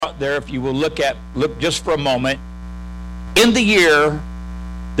there, if you will look just for a moment, in the year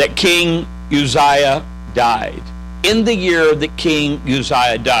that King Uzziah died. In the year that King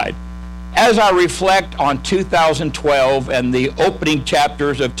Uzziah died. As I reflect on 2012 and the opening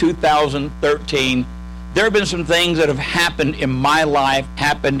chapters of 2013, there have been some things that have happened in my life,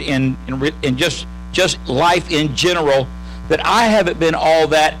 happened in just life in general, that I haven't been all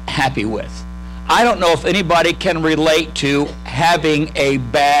that happy with. I don't know if anybody can relate to having a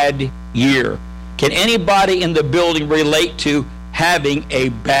bad year. Can anybody in the building relate to having a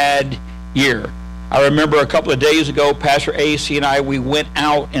bad year? I remember a couple of days ago, Pastor AC and I, we went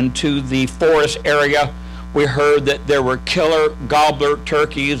out into the forest area. We heard that there were killer gobbler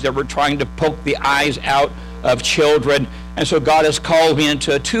turkeys that were trying to poke the eyes out of children. And so God has called me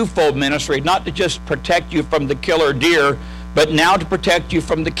into a twofold ministry, not to just protect you from the killer deer, but now to protect you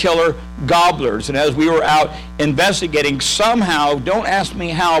from the killer gobblers. And as we were out investigating, somehow, don't ask me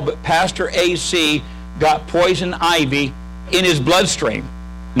how, but Pastor AC got poison ivy in his bloodstream.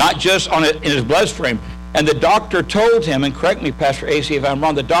 Not just in his bloodstream. And the doctor told him, and correct me, Pastor AC, if I'm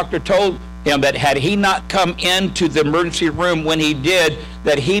wrong, the doctor told him that had he not come into the emergency room when he did,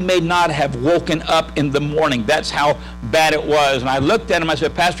 that he may not have woken up in the morning. That's how bad it was. And I looked at him, I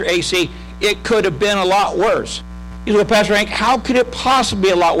said, Pastor AC, it could have been a lot worse. He said, well, Pastor Hank, how could it possibly be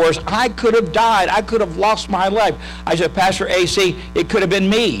a lot worse? I could have died. I could have lost my life. I said, Pastor AC, it could have been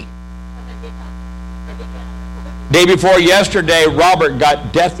me. Day before yesterday, Robert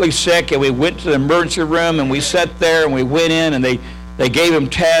got deathly sick, and we went to the emergency room, and we sat there, and we went in, and they gave him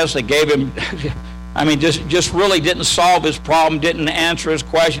tests. They gave him, just really didn't solve his problem, didn't answer his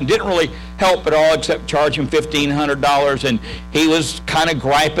question, didn't really help at all except charge him $1,500. And he was kind of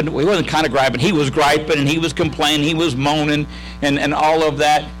griping. Well, he wasn't kind of griping. He was griping, and he was complaining. He was moaning, and all of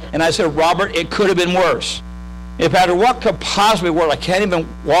that. And I said, Robert, it could have been worse. If Pastor, what could possibly work? I can't even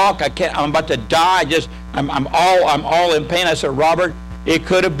walk. I'm about to die. I'm all in pain. I said, Robert, it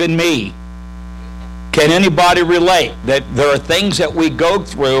could have been me. Can anybody relate that there are things that we go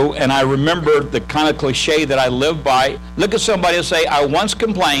through? And I remember the kind of cliche that I live by. Look at somebody and say, I once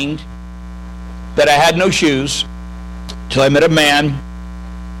complained that I had no shoes till I met a man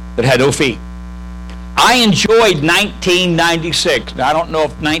that had no feet. I enjoyed 1996. Now, I don't know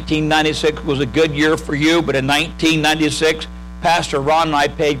if 1996 was a good year for you, but in 1996, Pastor Ron and I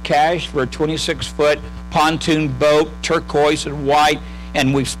paid cash for a 26-foot pontoon boat, turquoise and white,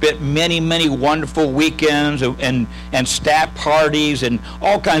 and we've spent many, many wonderful weekends and staff parties and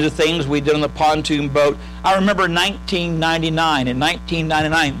all kinds of things we did on the pontoon boat. I remember 1999. In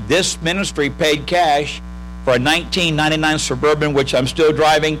 1999, this ministry paid cash for a 1999 Suburban, which I'm still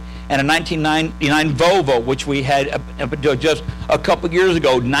driving, and a 1999 Volvo, which we had up until just a couple years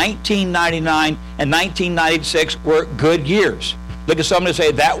ago. 1999 and 1996 were good years. Look at somebody and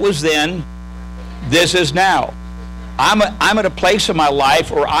say, that was then, this is now. I'm at a place in my life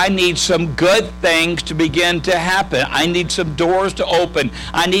where I need some good things to begin to happen. I need some doors to open.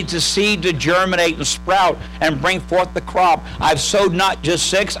 I need the seed to germinate and sprout and bring forth the crop. I've sowed not just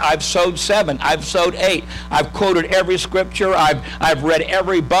 6, I've sowed 7, I've sowed 8. I've quoted every scripture. I've read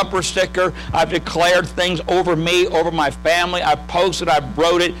every bumper sticker. I've declared things over me, over my family. I've posted, I've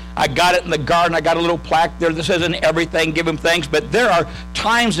wrote it. I got it in the garden. I got a little plaque there that says, in everything give him thanks. But there are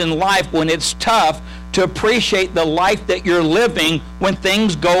times in life when it's tough to appreciate the life that you're living when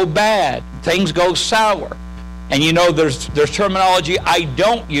things go bad, things go sour. And you know, there's terminology I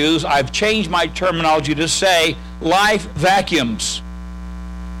don't use. I've changed my terminology to say life vacuums.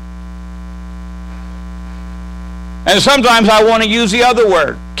 And sometimes I want to use the other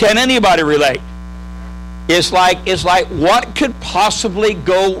word. Can anybody relate? It's like what could possibly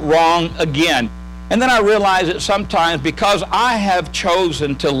go wrong again? And then I realize that sometimes, because I have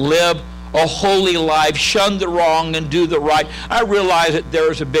chosen to live a holy life, shun the wrong and do the right, I realize that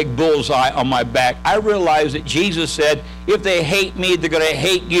there is a big bullseye on my back. I realize that Jesus said, if they hate me, they're going to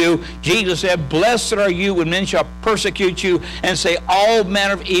hate you. Jesus said, blessed are you when men shall persecute you and say all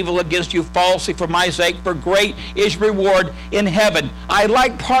manner of evil against you falsely for my sake, for great is reward in heaven. I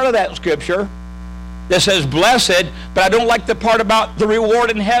like part of that scripture that says blessed, but I don't like the part about the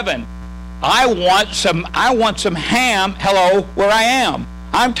reward in heaven. I want some ham, hello, where I am.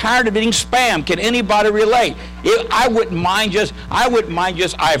 I'm tired of eating spam. Can anybody relate? I wouldn't mind just,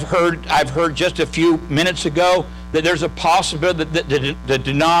 I've heard just a few minutes ago that there's a possibility that the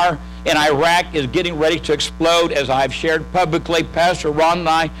dinar in Iraq is getting ready to explode. As I've shared publicly, Pastor Ron and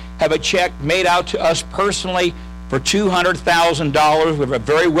I have a check made out to us personally for $200,000. We have a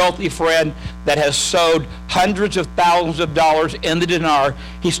very wealthy friend that has sowed hundreds of thousands of dollars in the dinar.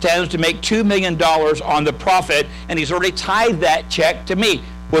 He stands to make $2 million on the profit, and he's already tied that check to me.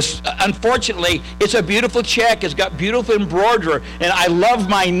 was, unfortunately, it's a beautiful check. It's got beautiful embroidery, and I love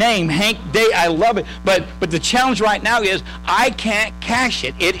my name, Hank Day. I love it. But the challenge right now is I can't cash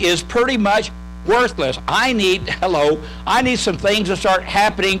it. It is pretty much worthless. I need some things to start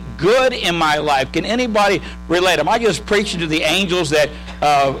happening good in my life. Can anybody relate? Am I just preaching to the angels that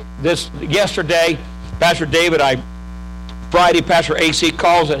yesterday, Pastor David, Friday, Pastor AC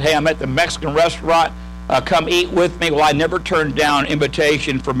calls it, hey, I'm at the Mexican restaurant. Come eat with me. Well, I never turned down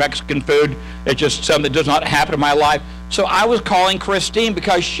invitation for Mexican food. It's just something that does not happen in my life. So I was calling Christine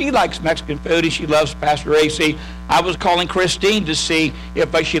because she likes Mexican food and she loves Pastor AC. I was calling Christine to see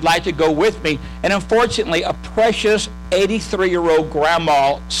if she'd like to go with me. And unfortunately, a precious 83-year-old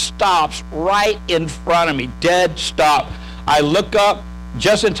grandma stops right in front of me, dead stop. I look up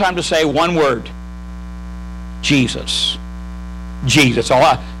just in time to say one word: Jesus. Jesus.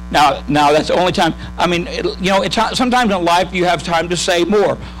 Now that's the only time. I mean, sometimes in life you have time to say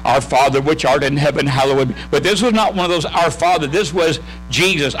more. Our Father which art in heaven, hallowed be. But this was not one of those Our Father. This was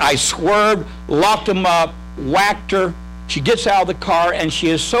Jesus. I swerved, locked him up, whacked her. She gets out of the car and she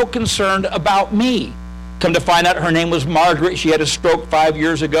is so concerned about me. Come to find out her name was Margaret. She had a stroke 5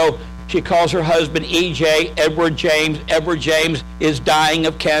 years ago. She calls her husband EJ, Edward James. Edward James is dying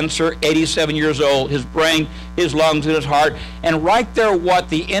of cancer, 87 years old. His brain, his lungs, and his heart. And right there, what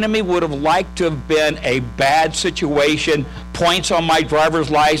the enemy would have liked to have been a bad situation, points on my driver's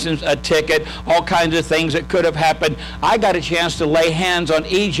license, a ticket, all kinds of things that could have happened. I got a chance to lay hands on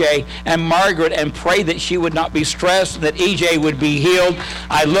EJ and Margaret and pray that she would not be stressed, that EJ would be healed.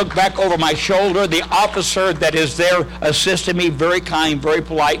 I look back over my shoulder. The officer that is there assisting me, very kind, very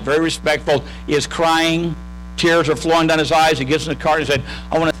polite, very respectful, is crying. Tears are flowing down his eyes. He gets in the car and he said,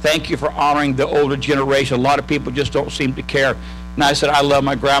 I want to thank you for honoring the older generation. A lot of people just don't seem to care. And I said, I love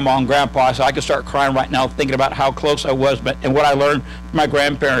my grandma and grandpa. I said, I could start crying right now thinking about how close I was and what I learned from my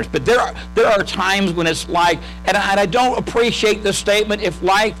grandparents. But there are times when it's like, and I don't appreciate the statement, if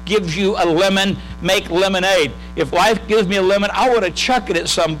life gives you a lemon, make lemonade. If life gives me a lemon, I want to chuck it at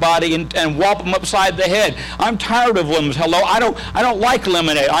somebody and whop them upside the head. I'm tired of lemons. Hello, I don't like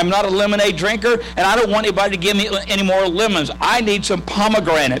lemonade. I'm not a lemonade drinker, and I don't want anybody to give me any more lemons. I need some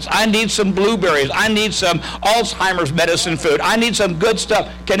pomegranates. I need some blueberries. I need some Alzheimer's medicine food. I need some good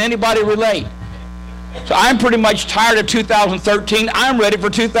stuff. Can anybody relate? So I'm pretty much tired of 2013. I'm ready for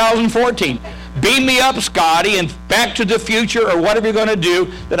 2014. Beam me up, Scotty, and Back to the Future or whatever you're going to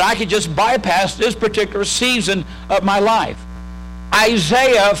do, that I could just bypass this particular season of my life.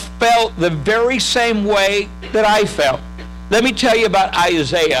 Isaiah felt the very same way that I felt. Let me tell you about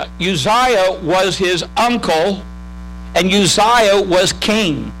Isaiah. Uzziah was his uncle, and Uzziah was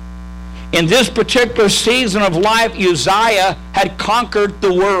king. In this particular season of life, Uzziah had conquered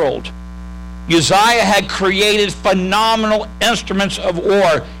the world. Uzziah had created phenomenal instruments of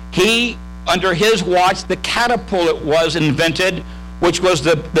war. Under his watch, the catapult was invented, which was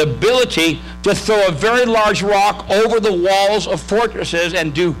the ability to throw a very large rock over the walls of fortresses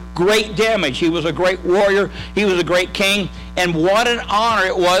and do great damage. He was a great warrior. He was a great king. And what an honor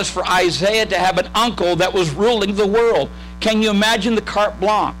it was for Isaiah to have an uncle that was ruling the world. Can you imagine the carte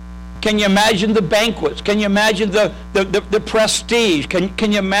blanche? Can you imagine the banquets? Can you imagine the prestige?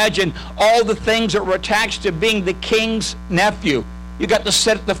 Can you imagine all the things that were attached to being the king's nephew? You got to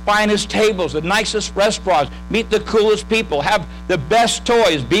sit at the finest tables, the nicest restaurants, meet the coolest people, have the best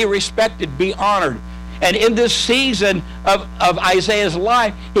toys, be respected, be honored. And in this season of Isaiah's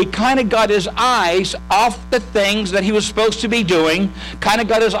life, he kind of got his eyes off the things that he was supposed to be doing, kind of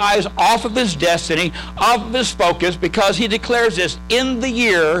got his eyes off of his destiny, off of his focus, because he declares this: in the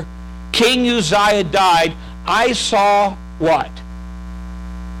year King Uzziah died, I saw what?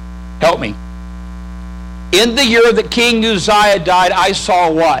 Help me. In the year that King Uzziah died, I saw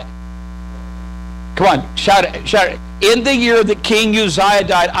what? Come on, shout it, shout it. In the year that King Uzziah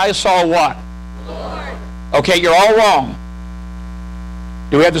died, I saw what? Lord. Okay, you're all wrong.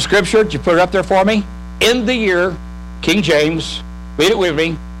 Do we have the scripture? Did you put it up there for me? In the year, King James, read it with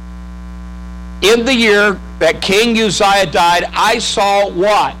me. In the year that King Uzziah died, I saw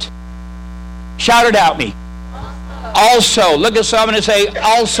what? Shout it out me. Also. Look at someone and say,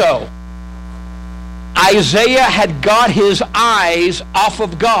 also. Isaiah had got his eyes off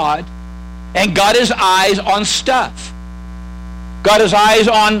of God and got his eyes on stuff. Got his eyes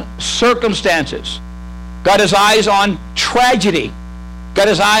on circumstances. Got his eyes on tragedy. Got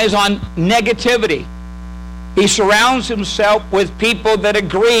his eyes on negativity. He surrounds himself with people that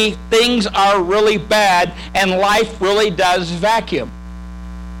agree things are really bad and life really does vacuum.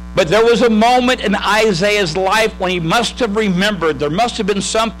 But there was a moment in Isaiah's life when he must have remembered, there must have been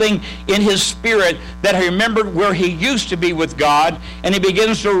something in his spirit that he remembered where he used to be with God, and he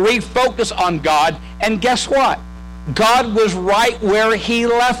begins to refocus on God. And guess what? God was right where he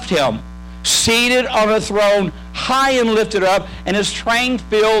left him, seated on a throne, high and lifted up, and his train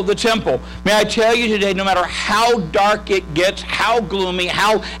filled the temple. May I tell you today, no matter how dark it gets, how gloomy,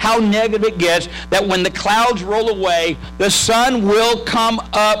 how negative it gets, that when the clouds roll away, the sun will come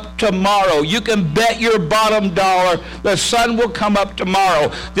up tomorrow. You can bet your bottom dollar the sun will come up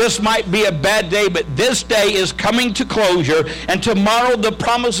tomorrow. This might be a bad day, but this day is coming to closure, and tomorrow the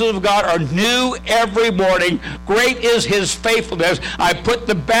promises of God are new every morning. Great is his faithfulness. I put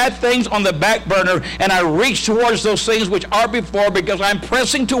the bad things on the back burner, and I reach towards those things which are before, because I'm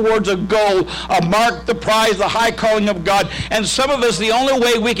pressing towards a goal, a mark, the prize, the high calling of God. And some of us, the only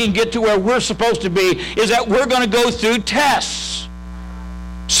way we can get to where we're supposed to be is that we're going to go through tests.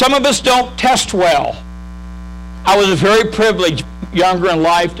 Some of us don't test well. I was very privileged younger in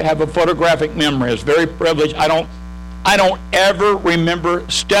life to have a photographic memory. I was very privileged. I don't ever remember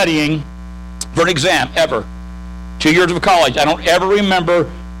studying for an exam, ever. 2 years of college, I don't ever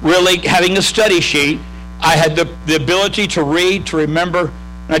remember really having a study sheet. I had the ability to read, to remember,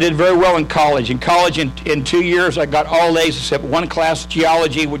 and I did very well in college. In college, in 2 years, I got all A's except one class,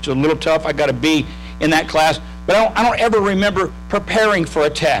 geology, which was a little tough. I got a B in that class. But I don't ever remember preparing for a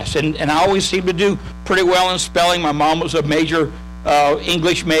test. And I always seemed to do pretty well in spelling. My mom was a major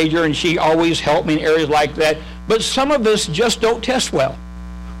English major, and she always helped me in areas like that. But some of us just don't test well.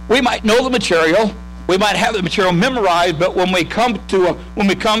 We might know the material. We might have the material memorized, but when we come to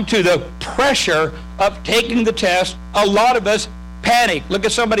the pressure of taking the test, a lot of us panic. Look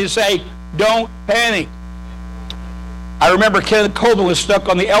at somebody and say, "Don't panic." I remember Kenneth Copeland was stuck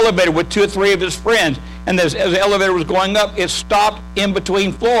on the elevator with 2 or 3 of his friends, and as the elevator was going up, it stopped in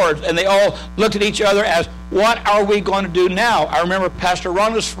between floors, and they all looked at each other as, "What are we going to do now?" I remember Pastor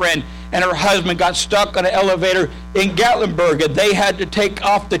Rhonda's friend and her husband got stuck on an elevator in Gatlinburg, and they had to take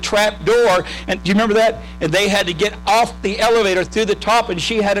off the trap door. And do you remember that? And they had to get off the elevator through the top, and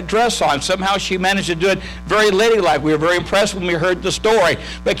she had a dress on. Somehow she managed to do it very ladylike. We were very impressed when we heard the story.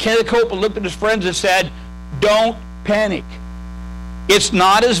 But Kenneth Copeland looked at his friends and said, "Don't panic. It's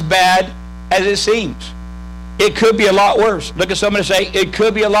not as bad as it seems. It could be a lot worse." Look at somebody and say, "It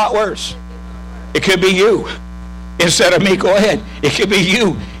could be a lot worse." It could be you. Instead of me, go ahead. It could be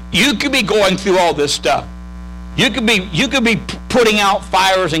you. You could be going through all this stuff. You could be putting out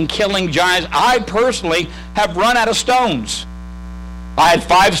fires and killing giants. I personally have run out of stones. I had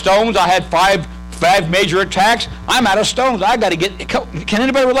 5 stones. I had five major attacks. I'm out of stones. I got to get. Can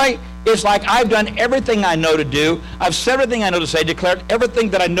anybody relate? It's like I've done everything I know to do. I've said everything I know to say, declared everything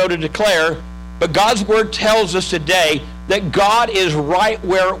that I know to declare. But God's word tells us today that God is right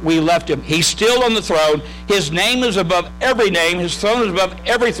where we left him. He's still on the throne. His name is above every name. His throne is above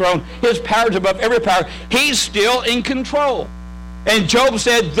every throne. His power is above every power. He's still in control. And Job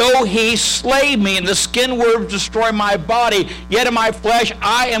said, "Though he slay me and the skin worms destroy my body, yet in my flesh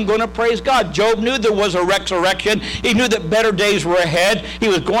I am going to praise God." Job knew there was a resurrection. He knew that better days were ahead. He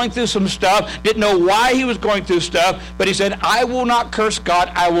was going through some stuff, didn't know why he was going through stuff, but he said, "I will not curse God.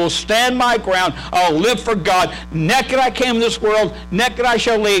 I will stand my ground. I'll live for God. Naked I came in this world, naked I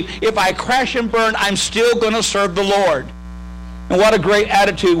shall leave. If I crash and burn, I'm still going to serve the Lord." And what a great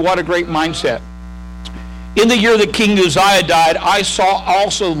attitude, what a great mindset. In the year that King Uzziah died, I saw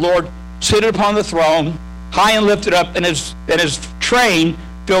also the Lord seated upon the throne, high and lifted up, and his train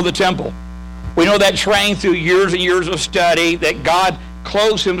filled the temple. We know that train through years and years of study, that God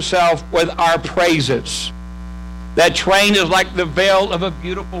clothes himself with our praises. That train is like the veil of a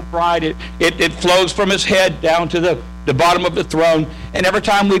beautiful bride. It flows from his head down to the bottom of the throne. And every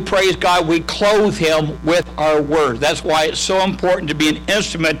time we praise God, we clothe him with our words. That's why it's so important to be an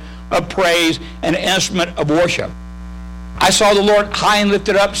instrument of praise and an instrument of worship. I saw the Lord high and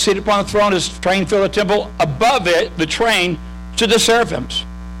lifted up, seated upon the throne. His train filled the temple. Above it, the train, stood the seraphims.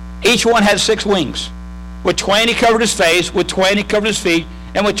 Each one had 6 wings. With 20 he covered his face, with 20 he covered his feet,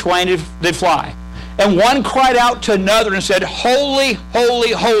 and with 20 they fly. And one cried out to another and said, "Holy,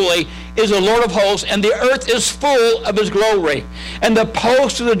 holy, holy is the Lord of hosts, and the earth is full of his glory." And the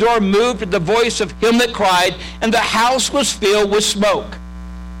post of the door moved at the voice of him that cried, and the house was filled with smoke.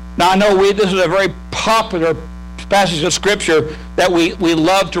 Now I know this is a very popular passage of Scripture that we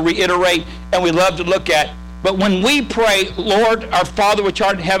love to reiterate and we love to look at. But when we pray, "Lord, our Father which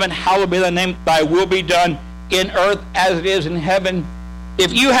art in heaven, hallowed be thy name, thy will be done in earth as it is in heaven."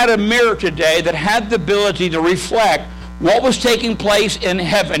 If you had a mirror today that had the ability to reflect what was taking place in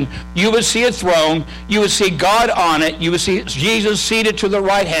heaven. You would see a throne, you would see God on it, you would see Jesus seated to the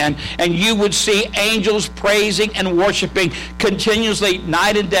right hand, and you would see angels praising and worshiping continuously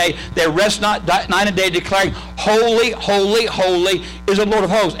night and day. They rest not night and day, declaring, holy, holy, holy is the Lord of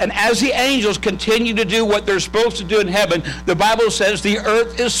hosts. And as the angels continue to do what they're supposed to do in heaven, the Bible says the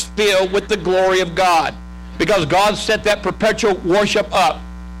earth is filled with the glory of God, because God set that perpetual worship up.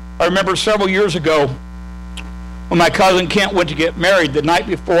 I remember several years ago when my cousin Kent went to get married. The night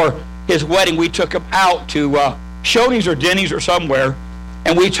before his wedding, we took him out to Shoney's or Denny's or somewhere,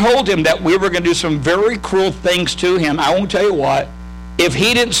 and we told him that we were going to do some very cruel things to him. I won't tell you what. If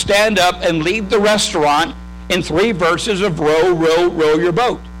he didn't stand up and leave the restaurant in 3 verses of row, row, row your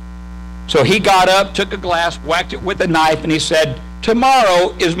boat. So he got up, took a glass, whacked it with a knife, and he said,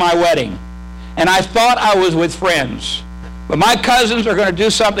 tomorrow is my wedding. And I thought I was with friends. But my cousins are going to do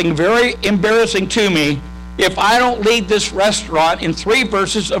something very embarrassing to me if I don't lead this restaurant in 3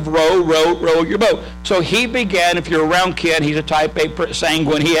 verses of row, row, row your boat. So he began, if you're around Ken, he's a type A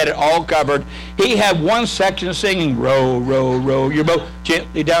sanguine, he had it all covered. He had one section singing, row, row, row your boat,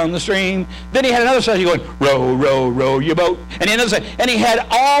 gently down the stream. Then he had another section going, row, row, row your boat. And he had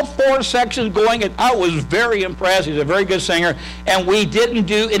all 4 sections going, and I was very impressed. He's a very good singer. And we didn't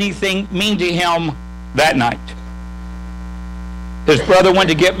do anything mean to him that night. His brother went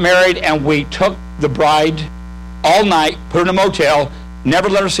to get married, and we took the bride all night, put her in a motel, never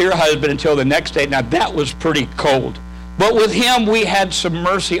let her see her husband until the next day. Now, that was pretty cold. But with him, we had some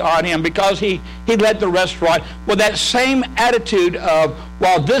mercy on him, because he led the restaurant with that same attitude of,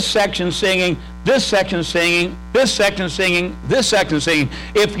 while this section singing, this section singing, this section singing, this section singing.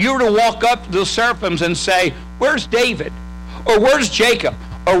 If you were to walk up to the seraphims and say, where's David? Or where's Jacob?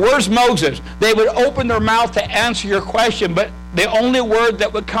 Or where's Moses? They would open their mouth to answer your question, but the only word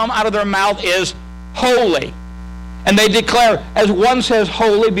that would come out of their mouth is holy. And they declare, as one says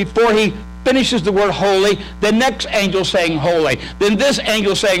holy, before he finishes the word holy, the next angel saying holy, then this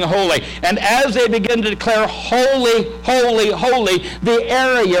angel saying holy. And as they begin to declare holy, holy, holy, the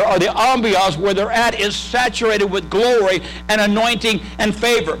area or the ambiance where they're at is saturated with glory and anointing and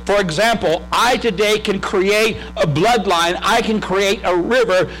favor. For example, I today can create a bloodline, I can create a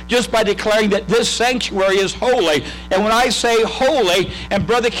river just by declaring that this sanctuary is holy. And when I say holy, and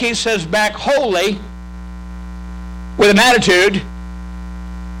Brother Keith says back holy, with an attitude,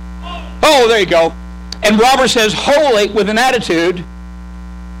 oh, there you go. And Robert says holy with an attitude.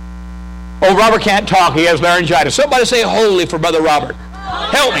 Oh, Robert can't talk. He has laryngitis. Somebody say holy for Brother Robert.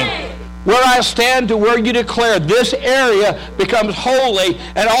 Holy. Help me. Where I stand to where you declare, this area becomes holy,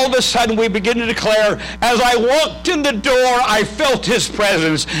 and all of a sudden we begin to declare, as I walked in the door, I felt his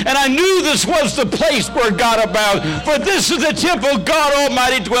presence, and I knew this was the place where God abounds, for this is the temple God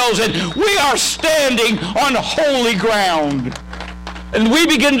Almighty dwells in. We are standing on holy ground. And we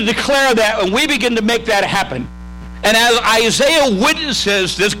begin to declare that, and we begin to make that happen. And as Isaiah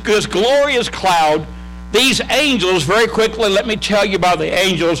witnesses this glorious cloud, these angels, very quickly, let me tell you about the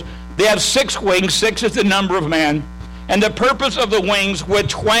angels. They have 6 wings. 6 is the number of man. And the purpose of the wings, with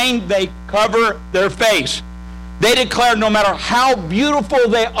twain they cover their face. They declare no matter how beautiful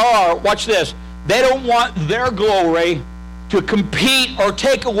they are, watch this, they don't want their glory to compete or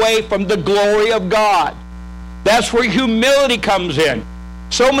take away from the glory of God. That's where humility comes in.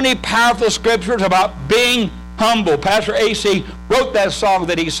 So many powerful scriptures about being humble. Pastor A.C. wrote that song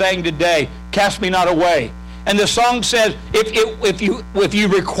that he sang today, Cast Me Not Away. And the song says, if you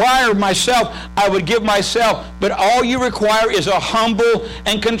require myself, I would give myself. But all you require is a humble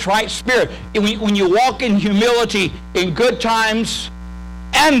and contrite spirit. When you walk in humility in good times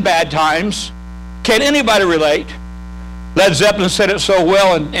and bad times, can anybody relate? Led Zeppelin said it so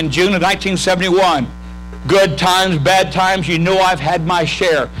well in June of 1971. Good times, bad times, you know I've had my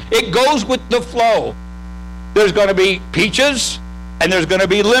share. It goes with the flow. There's going to be peaches, and there's going to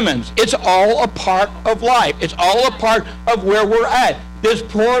be lemons. It's all a part of life. It's all a part of where we're at. This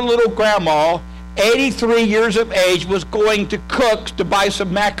poor little grandma, 83 years of age, was going to Cook's to buy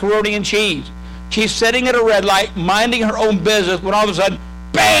some macaroni and cheese. She's sitting at a red light, minding her own business, when all of a sudden,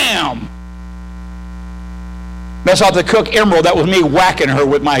 bam! That's off the Cook Emerald. That was me whacking her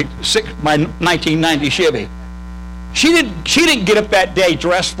with my 1990 Chevy. She didn't get up that day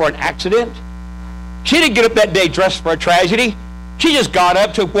dressed for an accident. She didn't get up that day dressed for a tragedy. She just got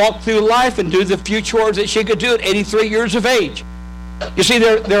up to walk through life and do the few chores that she could do at 83 years of age. You see,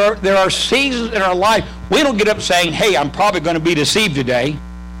 there are seasons in our life. We don't get up saying, hey, I'm probably going to be deceived today.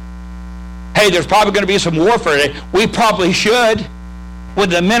 Hey, there's probably going to be some warfare today. We probably should. When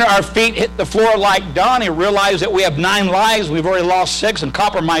the minute our feet hit the floor like Donnie, realize that we have 9 lives, we've already lost 6 and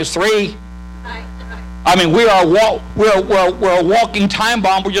compromised 3. I mean, we're a walking time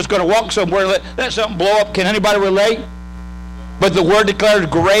bomb. We're just going to walk somewhere and let something blow up. Can anybody relate? But the word declares,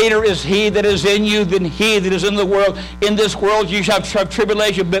 greater is he that is in you than he that is in the world. In this world you shall have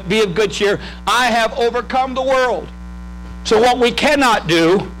tribulation, but be of good cheer. I have overcome the world. So what we cannot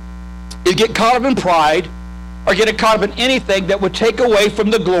do is get caught up in pride or get caught up in anything that would take away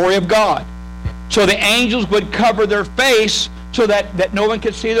from the glory of God. So the angels would cover their face so that no one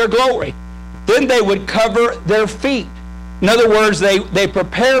could see their glory. Then they would cover their feet. In other words, they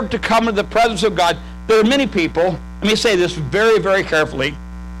prepared to come into the presence of God. There are many people, let me say this very, very carefully.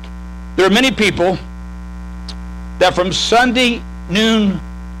 There are many people that from Sunday noon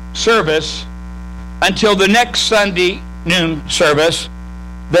service until the next Sunday noon service,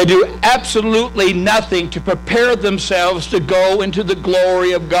 they do absolutely nothing to prepare themselves to go into the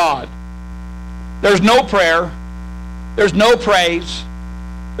glory of God. There's no prayer. There's no praise.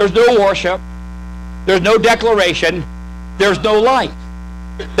 There's no worship. There's no declaration. There's no light.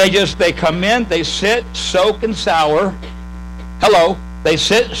 They come in, they sit, soak, and sour. Hello. They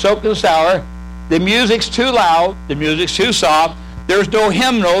sit, soak, and sour. The music's too loud. The music's too soft. There's no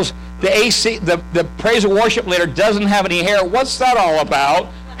hymnals. The praise and worship leader doesn't have any hair. What's that all about?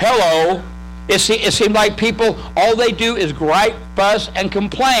 Hello. It seems like people, all they do is gripe, fuss, and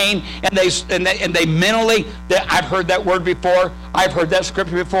complain, and they mentally, I've heard that word before. I've heard that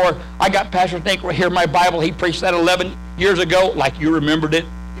scripture before. I got Pastor Nick right here in my Bible. He preached that 11 years ago, like you remembered it.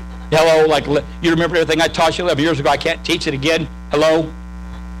 Hello, like you remember everything I taught you 11 years ago. I can't teach it again. Hello.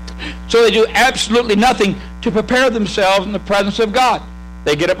 So they do absolutely nothing to prepare themselves in the presence of God.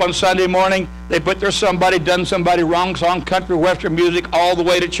 They get up on Sunday morning, they put their done somebody wrong song, country, western music, all the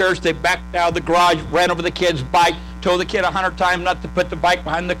way to church. They backed out of the garage, ran over the kid's bike, told the kid 100 times not to put the bike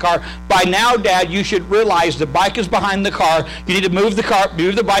behind the car. By now, Dad, you should realize the bike is behind the car. You need to move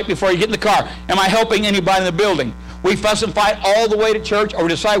the bike before you get in the car. Am I helping anybody in the building? We fuss and fight all the way to church, or we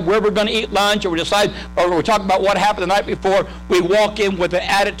decide where we're going to eat lunch, or we talk about what happened the night before. We walk in with an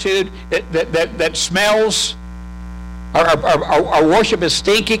attitude that smells. Our worship is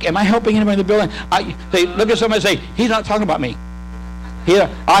stinking. Am I helping anybody in the building? They look at somebody and say, he's not talking about me.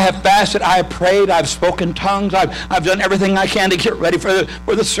 I have fasted, I have prayed, I've spoken tongues, I've done everything I can to get ready for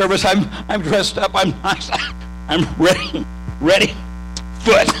the service. I'm dressed up, I'm nice, I'm ready,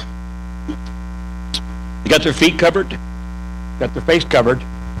 foot. They got their feet covered, got their face covered.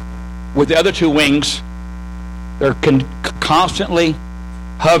 With the other two wings, they're constantly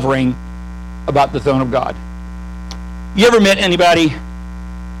hovering about the throne of God. You ever met anybody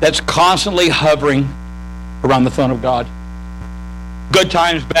that's constantly hovering around the throne of God? Good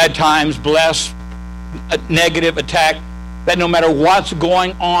times, bad times, blessed, negative, attack, that no matter what's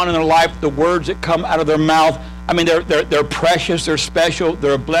going on in their life, the words that come out of their mouth, I mean, they're precious, they're special,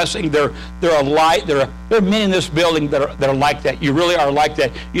 they're a blessing, they're a light. There are many in this building that are like that. You really are like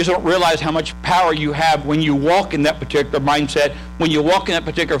that. You just don't realize how much power you have when you walk in that particular mindset, when you walk in that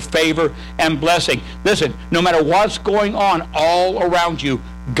particular favor and blessing. Listen, no matter what's going on all around you,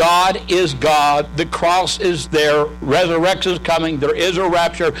 God is God. The cross is there. Resurrection is coming. There is a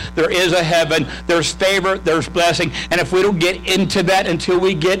rapture. There is a heaven. There's favor. There's blessing. And if we don't get into that until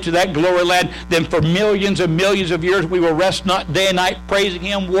we get to that glory land, then for millions and millions of years we will rest not day and night, praising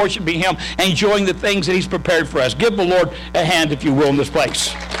Him, worshiping Him, enjoying the things that He's prepared for us. Give the Lord a hand, if you will, in this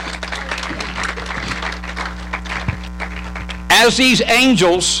place. As these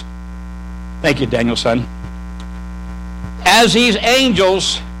angels, thank you, Daniel, son. As these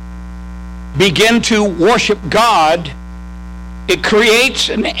angels begin to worship God, it creates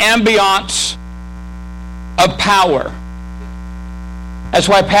an ambiance of power. That's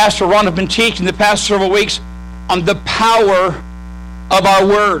why Pastor Ron has been teaching the past several weeks on the power of our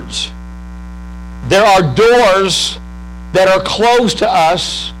words. There are doors that are closed to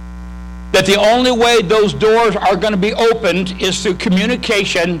us, that the only way those doors are going to be opened is through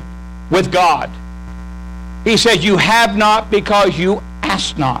communication with God. He says, you have not because you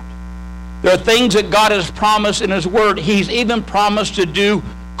ask not. There are things that God has promised in His Word. He's even promised to do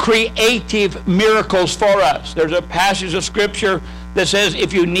creative miracles for us. There's a passage of Scripture that says,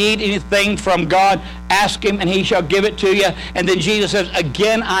 if you need anything from God, ask Him and He shall give it to you. And then Jesus says,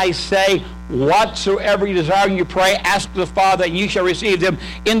 again I say, whatsoever you desire and you pray, ask the Father and you shall receive them.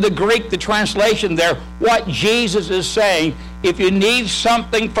 In the Greek, the translation there, what Jesus is saying, if you need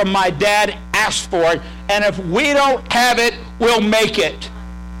something from my dad, ask for it. And if we don't have it, we'll make it.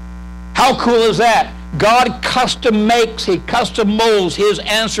 How cool is that? God custom makes, He custom molds His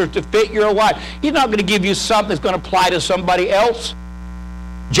answer to fit your life. He's not going to give you something that's going to apply to somebody else.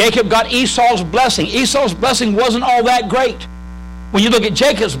 Jacob got Esau's blessing. Esau's blessing wasn't all that great. When you look at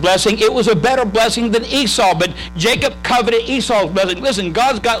Jacob's blessing, it was a better blessing than Esau, but Jacob coveted Esau's blessing. Listen,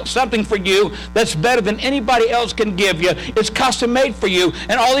 God's got something for you that's better than anybody else can give you. It's custom made for you,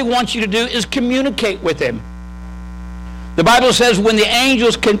 and all he wants you to do is communicate with him. The Bible says when the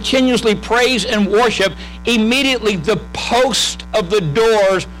angels continuously praise and worship, immediately the posts of the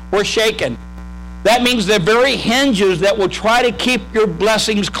doors were shaken. That means the very hinges that will try to keep your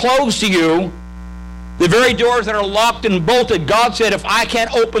blessings closed to you, the very doors that are locked and bolted, God said, if I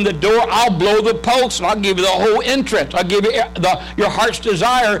can't open the door, I'll blow the posts and I'll give you the whole entrance. I'll give you your heart's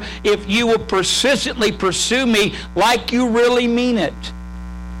desire if you will persistently pursue me like you really mean it.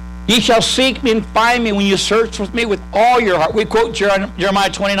 Ye shall seek me and find me when you search with me with all your heart. We quote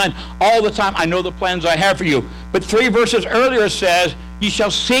Jeremiah 29 all the time. I know the plans I have for you. But 3 verses earlier says, you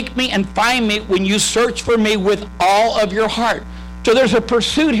shall seek me and find me when you search for me with all of your heart. So there's a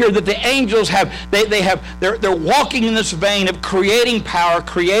pursuit here that the angels have. They're walking in this vein of creating power,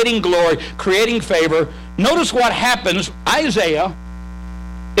 creating glory, creating favor. Notice what happens. Isaiah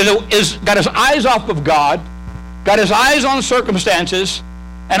is got his eyes off of God, got his eyes on circumstances,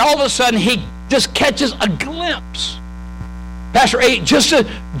 and all of a sudden he just catches a glimpse. Pastor 8, just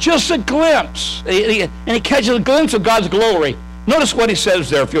a glimpse. And he catches a glimpse of God's glory. Notice what he says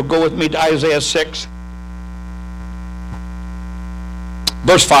there, if you'll go with me to Isaiah 6.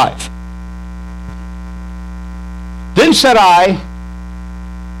 Verse 5. Then said I,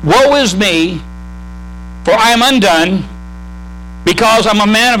 woe is me, for I am undone, because I'm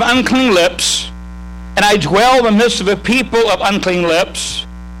a man of unclean lips, and I dwell in the midst of a people of unclean lips,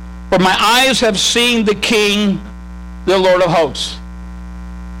 for my eyes have seen the King, the Lord of hosts.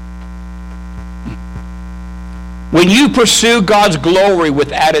 When you pursue God's glory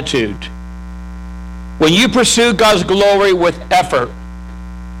with attitude, when you pursue God's glory with effort,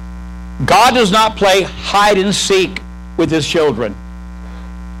 God does not play hide and seek with his children.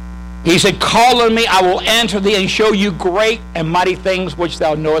 He said, call on me, I will answer thee and show you great and mighty things which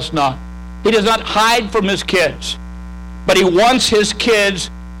thou knowest not. He does not hide from his kids, but he wants his kids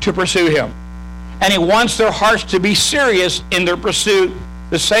to pursue him. And he wants their hearts to be serious in their pursuit,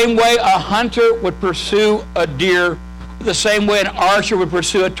 the same way a hunter would pursue a deer, the same way an archer would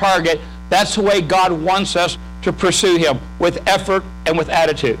pursue a target. That's the way God wants us to pursue him, with effort and with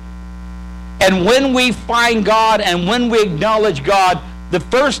attitude. And when we find God and when we acknowledge God, the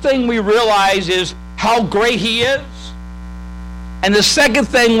first thing we realize is how great he is. And the second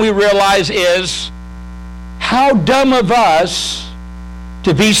thing we realize is how dumb of us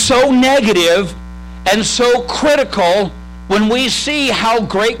to be so negative and so critical when we see how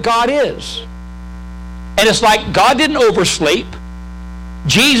great God is. And it's like God didn't oversleep.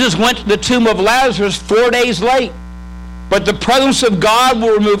 Jesus went to the tomb of Lazarus 4 days late. But the presence of God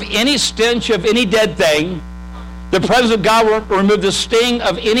will remove any stench of any dead thing. The presence of God will remove the sting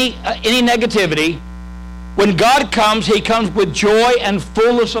of any negativity. When God comes, he comes with joy and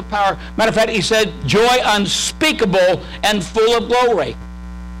fullness of power. Matter of fact, he said, joy unspeakable and full of glory.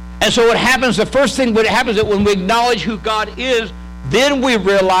 And so what happens, the first thing that happens is that when we acknowledge who God is, then we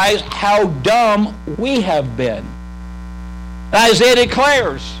realize how dumb we have been. And Isaiah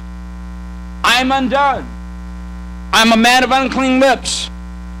declares, I'm undone. I'm a man of unclean lips,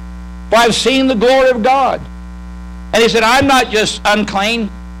 for I've seen the glory of God. And he said, I'm not just unclean,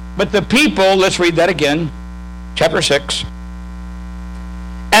 but the people, let's read that again, chapter 6.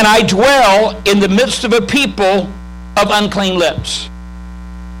 And I dwell in the midst of a people of unclean lips.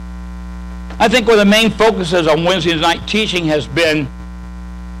 I think one of the main focuses on Wednesday night teaching has been,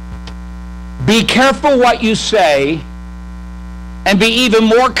 be careful what you say, and be even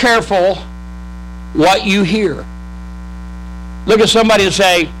more careful what you hear. Look at somebody and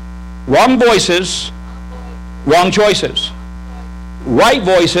say, wrong voices, wrong choices. Right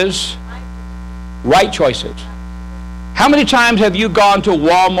voices, right choices. How many times have you gone to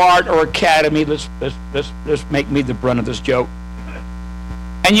Walmart or Academy? Let's make me the brunt of this joke.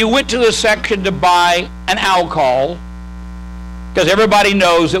 And you went to the section to buy an alcohol, because everybody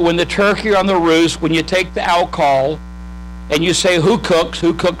knows that when the turkey are on the roost, when you take the alcohol and you say, who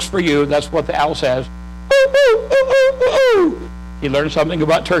cooks for you? That's what the owl says. Ooh, ooh, ooh, ooh, ooh. You learn something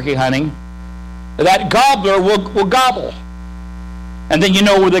about turkey hunting. That gobbler will gobble. And then you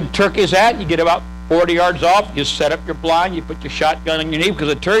know where the turkey's at. You get about 40 yards off. You set up your blind. You put your shotgun on your knee, because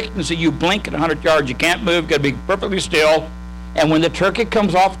the turkey can see you blink at 100 yards. You can't move. You've got to be perfectly still. And when the turkey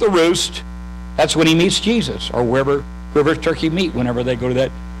comes off the roost, that's when he meets Jesus, or wherever turkey meet, whenever they go to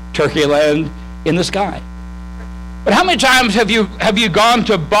that turkey land in the sky. But how many times have you gone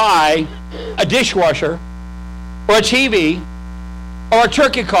to buy a dishwasher or a TV or a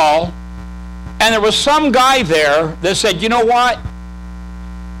turkey call, and there was some guy there that said, you know what,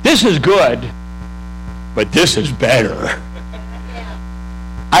 This is good, but this is better.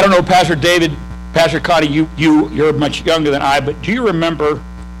 I don't know, Pastor David, Pastor Connie, you're much younger than I, but do you remember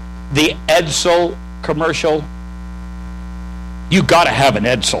the Edsel commercial? You got to have an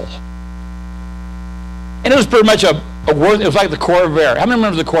Edsel. And it was pretty much it was like the Corvair. How many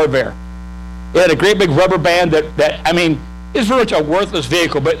remember the Corvair? It had a great big rubber band that I mean, it's pretty much a worthless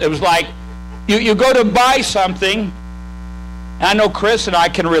vehicle, but it was like, you go to buy something, and I know Chris and I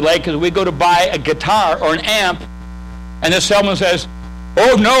can relate because we go to buy a guitar or an amp, and then someone says,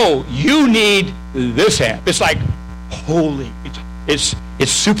 oh no, you need this amp. It's like, holy, it's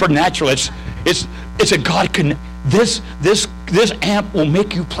supernatural. It's a God can, this amp will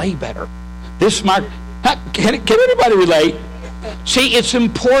make you play better. This smart, can anybody relate? See, it's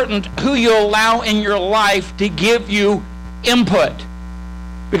important who you allow in your life to give you input.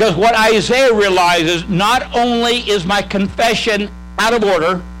 Because what Isaiah realizes, not only is my confession out of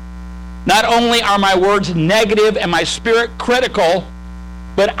order, not only are my words negative and my spirit critical,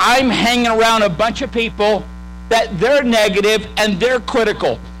 but I'm hanging around a bunch of people that they're negative and they're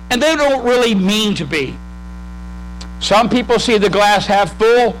critical. And they don't really mean to be. Some people see the glass half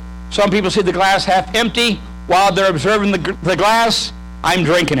full. Some people see the glass half empty. While they're observing the glass, I'm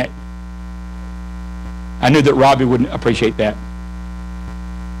drinking it. I knew that Robbie wouldn't appreciate that.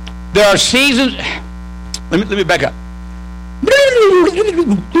 There are seasons. Let me back up.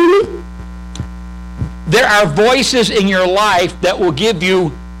 There are voices in your life that will give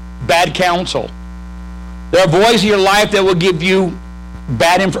you bad counsel. There are voices in your life that will give you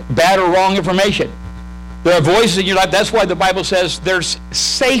bad or wrong information. There are voices in your life. That's why the Bible says there's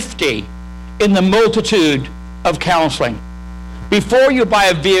safety in the multitude of counseling. Before you buy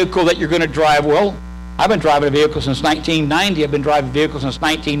a vehicle that you're going to drive, well, I've been driving a vehicle since 1990. I've been driving a vehicle since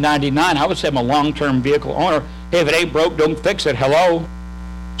 1999. I would say I'm a long-term vehicle owner. Hey, if it ain't broke, don't fix it. Hello?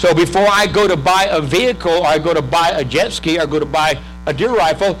 So before I go to buy a vehicle, or I go to buy a jet ski, or go to buy a deer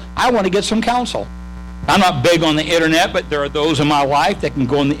rifle, I want to get some counsel. I'm not big on the internet, but there are those in my life that can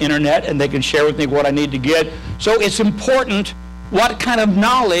go on the internet and they can share with me what I need to get. So it's important what kind of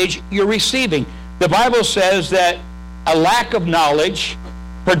knowledge you're receiving. The Bible says that a lack of knowledge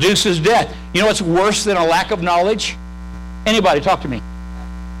produces death. You know what's worse than a lack of knowledge? Anybody, talk to me.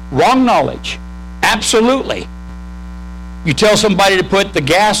 Wrong knowledge. Absolutely. You tell somebody to put the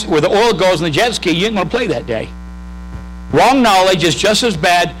gas where the oil goes in the jet ski, you ain't going to play that day. Wrong knowledge is just as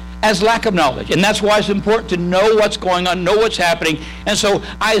bad as lack of knowledge. And that's why it's important to know what's going on, know what's happening. And so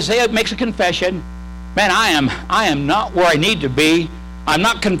Isaiah makes a confession. Man, I am not where I need to be. I'm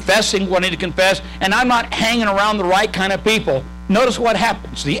not confessing what I need to confess, and I'm not hanging around the right kind of people. Notice what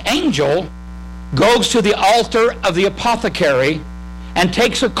happens. The angel goes to the altar of the apothecary and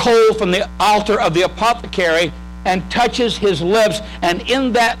takes a coal from the altar of the apothecary and touches his lips, and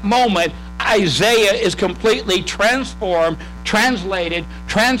in that moment, Isaiah is completely transformed, translated,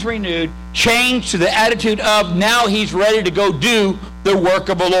 transrenewed, changed to the attitude of now he's ready to go do the work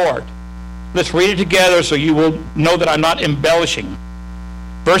of the Lord. Let's read it together so you will know that I'm not embellishing.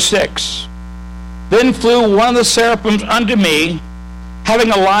 Verse 6, Then flew one of the seraphims unto me, having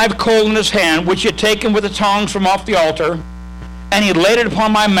a live coal in his hand, which he had taken with the tongs from off the altar, and he laid it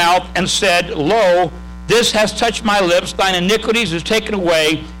upon my mouth and said, Lo, this has touched my lips, thine iniquities is taken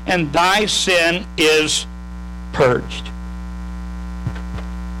away, and thy sin is purged.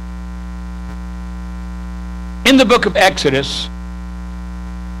 In the book of Exodus,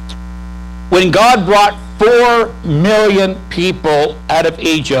 when God brought 4 million people out of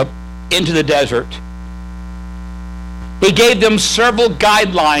Egypt into the desert, he gave them several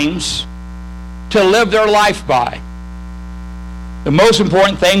guidelines to live their life by. The most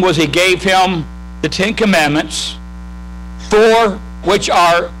important thing was he gave him the 10 Commandments, 4 which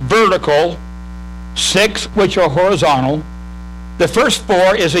are vertical, 6 which are horizontal. The first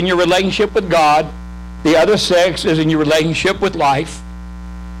 4 is in your relationship with God. The other 6 is in your relationship with life.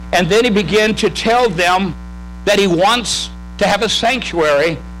 And then he began to tell them that he wants to have a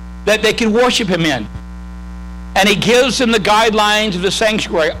sanctuary that they can worship him in. And he gives them the guidelines of the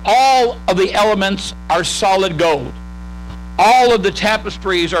sanctuary. All of the elements are solid gold. All of the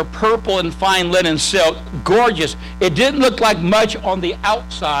tapestries are purple and fine linen silk. Gorgeous. It didn't look like much on the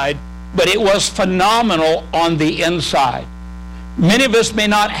outside, but it was phenomenal on the inside. Many of us may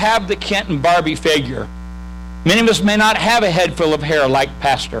not have the Kent and Barbie figure. Many of us may not have a head full of hair like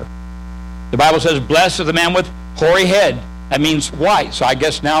Pastor. The Bible says, blessed is the man with hoary head. That means white, so I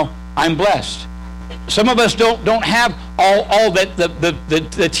guess now I'm blessed. Some of us don't have all that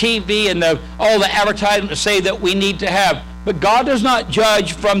the TV and all the advertising to say that we need to have. But God does not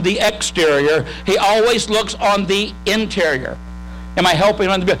judge from the exterior. He always looks on the interior. Am I helping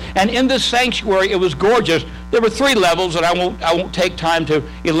on the building? And in this sanctuary, it was gorgeous. There were 3 levels, and I won't take time to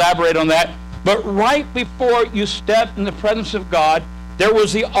elaborate on that. But right before you stepped in the presence of God, there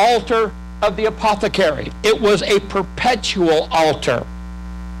was the altar of the apothecary. It was a perpetual altar.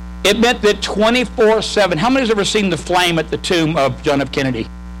 It meant that 24/7. How many has ever seen the flame at the tomb of John F. Kennedy?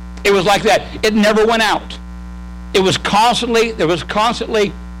 It was like that. It never went out. There was constantly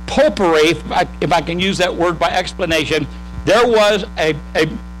potpourri, if I can use that word by explanation. There was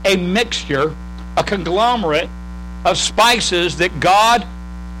a mixture, a conglomerate of spices that God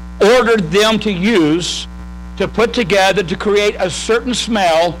ordered them to use to put together to create a certain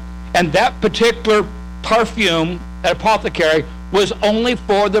smell, and that particular perfume, that apothecary, was only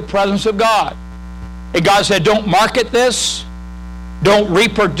for the presence of God. And God said, don't market this, don't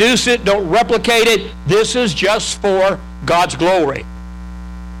reproduce it, don't replicate it. This is just for God's glory.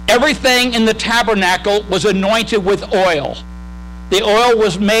 Everything in the tabernacle was anointed with oil. The oil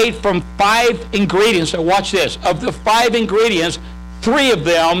was made from 5 ingredients. So watch this. Of the 5 ingredients, 3 of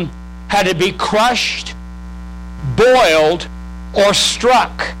them had to be crushed, boiled, or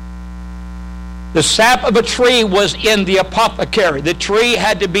struck. The sap of a tree was in the apothecary. The tree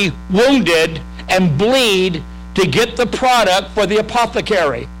had to be wounded and bleed to get the product for the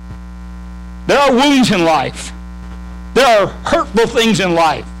apothecary. There are wounds in life. There are hurtful things in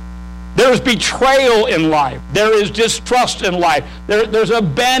life. There is betrayal in life. There is distrust in life. There's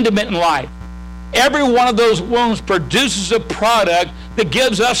abandonment in life. Every one of those wounds produces a product that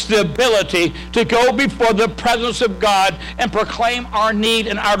gives us the ability to go before the presence of God and proclaim our need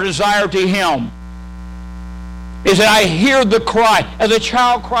and our desire to Him. Is that I hear the cry. As a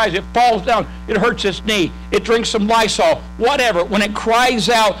child cries, it falls down, it hurts its knee, it drinks some Lysol, whatever. When it cries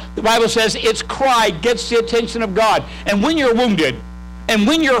out, the Bible says its cry gets the attention of God. And when you're wounded, and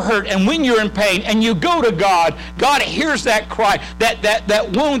when you're hurt, and when you're in pain, and you go to God, God hears that cry.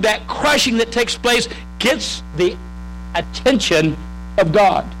 That wound, that crushing that takes place gets the attention of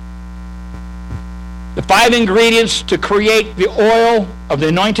God. The 5 ingredients to create the oil of the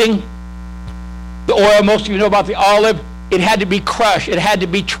anointing. The oil, most of you know about the olive, it had to be crushed, it had to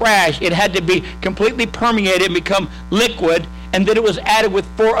be trashed, it had to be completely permeated and become liquid, and then it was added with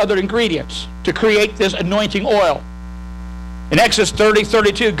 4 other ingredients to create this anointing oil. In Exodus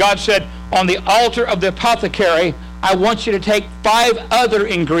 30:32, God said, on the altar of the apothecary, I want you to take 5 other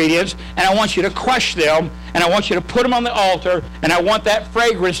ingredients, and I want you to crush them, and I want you to put them on the altar, and I want that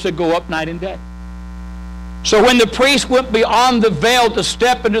fragrance to go up night and day. So when the priest went beyond the veil to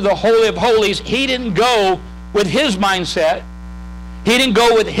step into the Holy of Holies, he didn't go with his mindset. He didn't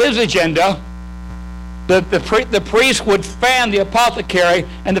go with his agenda. The priest would fan the apothecary,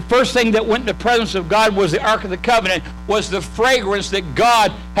 and the first thing that went in the presence of God was the Ark of the Covenant, was the fragrance that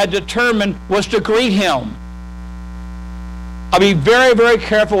God had determined was to greet him. I'll be very, very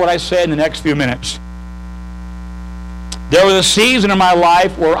careful what I say in the next few minutes. There was a season in my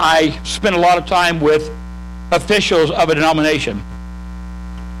life where I spent a lot of time with officials of a denomination.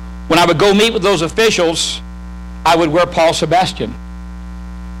 When I would go meet with those officials, I would wear Paul Sebastian.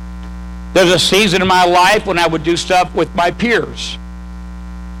 There's a season in my life when I would do stuff with my peers.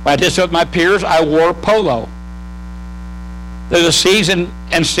 When I did stuff with my peers, I wore polo. There's a season,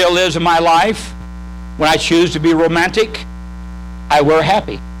 and still is in my life, when I choose to be romantic, I wear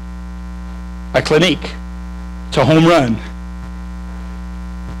happy. A Clinique. It's a home run.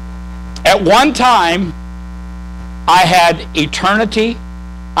 At one time, I had Eternity.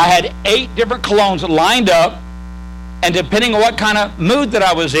 I had 8 different colognes lined up, and depending on what kind of mood that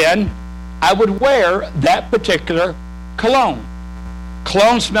I was in, I would wear that particular cologne.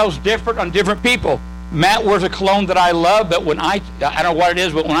 Cologne smells different on different people. Matt wears a cologne that I love, but when I don't know what it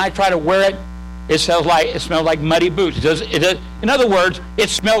is, but when I try to wear it, it smells like muddy boots. In other words,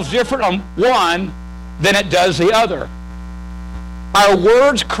 it smells different on one than it does the other. Our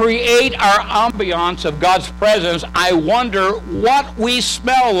words create our ambiance of God's presence. I wonder what we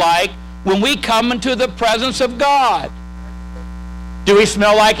smell like when we come into the presence of God. Do we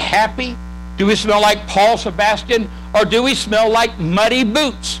smell like happy? Do we smell like Paul Sebastian? Or do we smell like muddy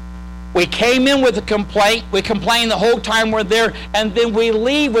boots? We came in with a complaint. We complain the whole time we're there, and then we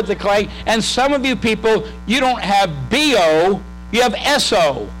leave with the complaint. And some of you people, you don't have BO, you have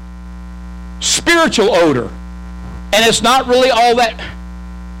SO, spiritual odor. And it's not really all that.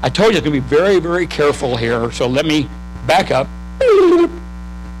 I told you it's going to be very, very careful here, so let me back up.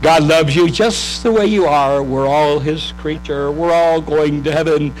 God loves you just the way you are. We're all His creature. We're all going to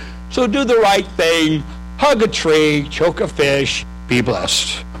heaven. So do the right thing. Hug a tree, choke a fish, be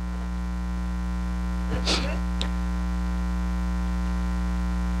blessed.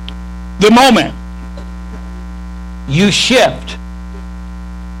 The moment you shift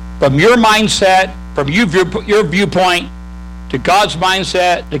From your mindset, from your viewpoint, to God's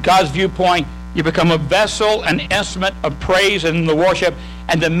mindset, to God's viewpoint, you become a vessel, an instrument of praise and the worship.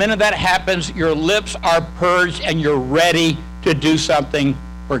 And the minute that happens, your lips are purged and you're ready to do something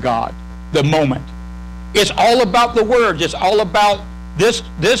for God. The moment. It's all about the words. It's all about this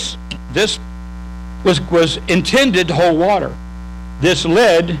was intended to hold water. This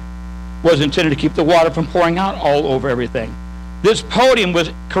lid was intended to keep the water from pouring out all over everything. This podium was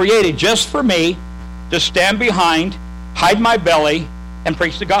created just for me to stand behind, hide my belly, and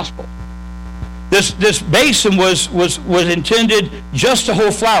preach the gospel. This basin was intended just to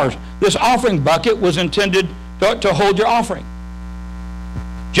hold flowers. This offering bucket was intended to hold your offering.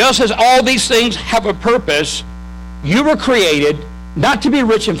 Just as all these things have a purpose, you were created not to be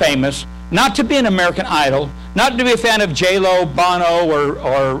rich and famous, not to be an American Idol, not to be a fan of J-Lo, Bono,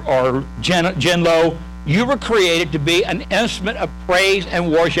 or Jen-Lo. You were created to be an instrument of praise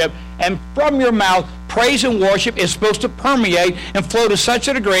and worship, and from your mouth, praise and worship is supposed to permeate and flow to such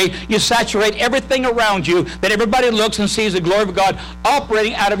a degree you saturate everything around you that everybody looks and sees the glory of God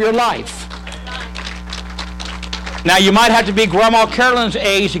operating out of your life. Now, you might have to be Grandma Carolyn's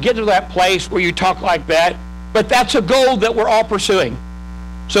age to get to that place where you talk like that, but that's a goal that we're all pursuing.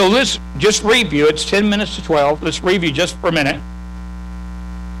 So let's just review. It's 10 minutes to 12. Let's review just for a minute.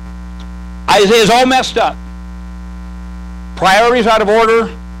 Isaiah's all messed up. Priorities out of order.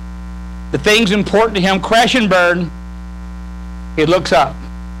 The things important to him crash and burn. He looks up.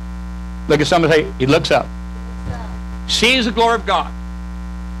 Look at somebody say, he looks up. Sees the glory of God.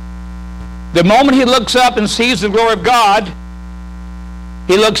 The moment he looks up and sees the glory of God,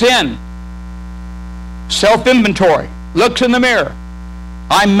 he looks in. Self-inventory. Looks in the mirror.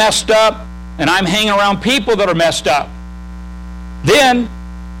 I'm messed up, and I'm hanging around people that are messed up. Then,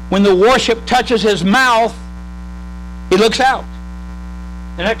 when the worship touches his mouth, he looks out.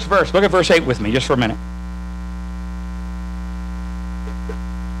 The next verse, look at verse 8 with me just for a minute.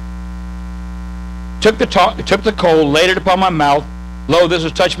 Took the coal, laid it upon my mouth. Lo, this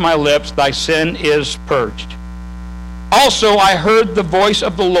has touched my lips. Thy sin is purged. Also I heard the voice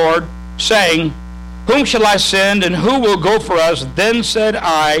of the Lord saying, Whom shall I send, and who will go for us? Then said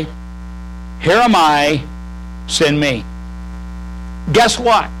I, Here am I, send me. Guess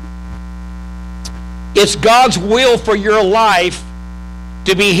what? It's God's will for your life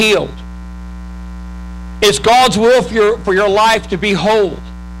to be healed. It's God's will for your life to be whole.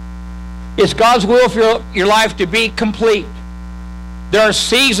 It's God's will for your life to be complete. There are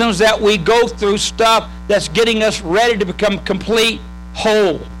seasons that we go through stuff that's getting us ready to become complete,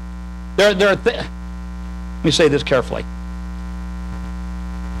 whole. Let me say this carefully.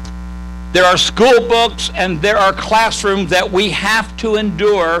 There are school books and there are classrooms that we have to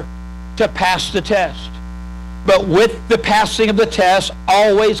endure to pass the test. But with the passing of the test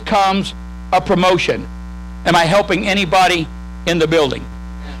always comes a promotion. Am I helping anybody in the building?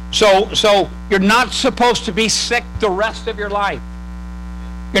 So you're not supposed to be sick the rest of your life.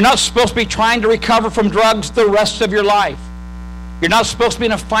 You're not supposed to be trying to recover from drugs the rest of your life. You're not supposed to be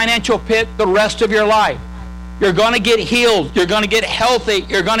in a financial pit the rest of your life. You're going to get healed. You're going to get healthy.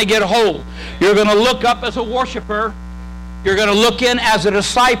 You're going to get whole. You're going to look up as a worshiper. You're going to look in as a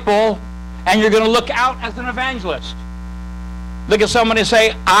disciple. And you're going to look out as an evangelist. Look at somebody and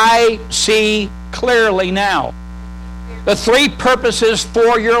say, I see clearly now. The three purposes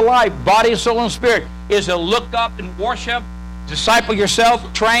for your life, body, soul, and spirit, is to look up and worship, disciple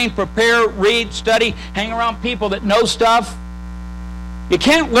yourself, train, prepare, read, study, hang around people that know stuff. You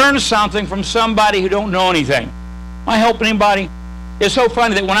can't learn something from somebody who don't know anything. Am I helping anybody? It's so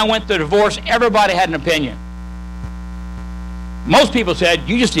funny that when I went through divorce, everybody had an opinion. Most people said,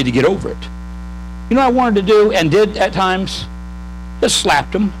 you just need to get over it. You know what I wanted to do and did at times? Just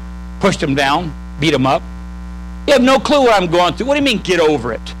slapped them, pushed them down, beat them up. You have no clue what I'm going through. What do you mean, get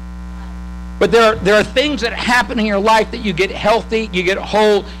over it? But there are things that happen in your life that you get healthy, you get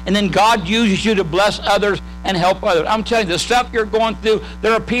whole, and then God uses you to bless others and help others. I'm telling you, the stuff you're going through,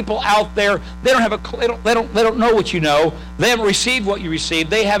 there are people out there, they don't have they don't know what you know. They haven't received what you received.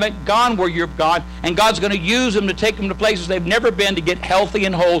 They haven't gone where you've gone, and God's going to use them to take them to places they've never been to get healthy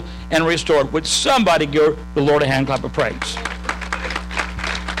and whole and restored. Would somebody give the Lord a hand clap of praise?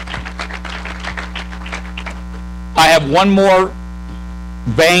 I have one more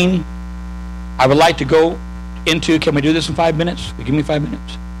vein I would like to go into. Can we do this in 5 minutes? Give me 5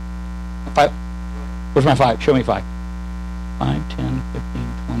 minutes. 5. Where's my 5? Show me 5. 5, 10, 15,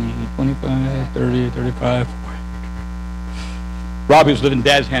 20, 25, 30, 35, 40. Robbie was lifting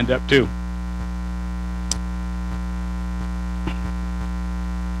Dad's hand up too.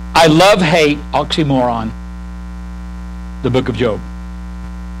 I love, hate, oxymoron, the book of Job.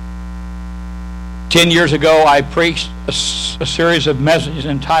 10 years ago, I preached a series of messages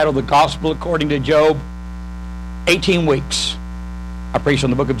entitled The Gospel According to Job. 18 weeks, I preached on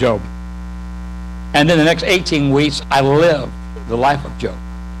the book of Job. And then the next 18 weeks, I lived the life of Job.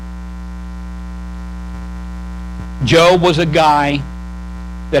 Job was a guy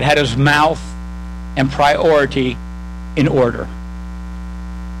that had his mouth and priority in order.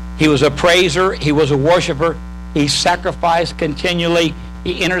 He was a praiser. He was a worshiper. He sacrificed continually.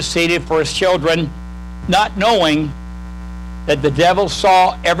 He interceded for his children, not knowing that the devil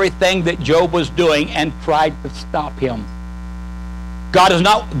saw everything that Job was doing and tried to stop him.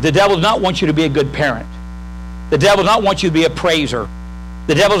 The devil does not want you to be a good parent. The devil does not want you to be a praiser.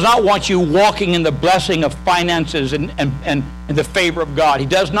 The devil does not want you walking in the blessing of finances and the favor of God. He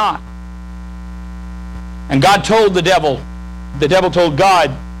does not. And God told the devil told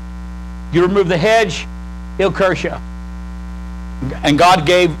God, you remove the hedge, he'll curse you. And God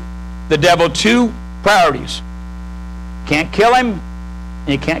gave the devil two priorities. Can't kill him, and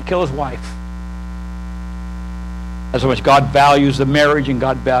you can't kill his wife. That's how much God values the marriage, and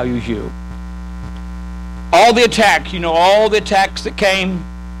God values you. All the attacks, all the attacks that came.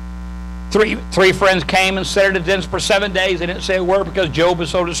 Three friends came and set it at desk for 7 days. They didn't say a word because Job was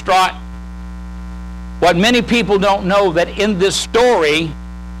so distraught. What many people don't know, that in this story,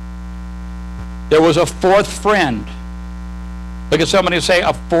 there was a fourth friend. Look at somebody and say,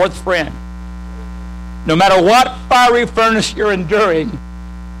 a fourth friend. No matter what fiery furnace you're enduring,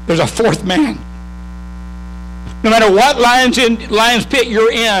 there's a fourth man. No matter what lion's pit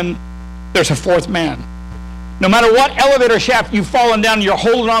you're in, there's a fourth man. No matter what elevator shaft you've fallen down and you're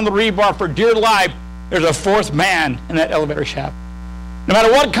holding on the rebar for dear life, there's a fourth man in that elevator shaft. No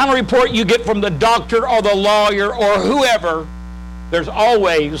matter what kind of report you get from the doctor or the lawyer or whoever, there's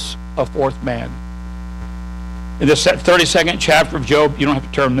always a fourth man. In this 32nd chapter of Job, you don't have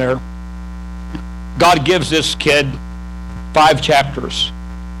to turn there, God gives this kid 5 chapters.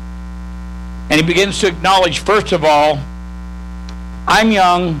 And he begins to acknowledge, first of all, I'm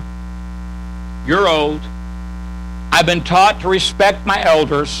young, you're old, I've been taught to respect my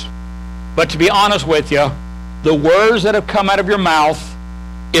elders, but to be honest with you, the words that have come out of your mouth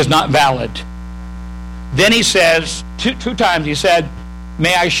is not valid. Then he says, two times he said,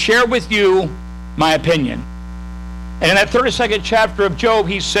 may I share with you my opinion. And in that 32nd chapter of Job,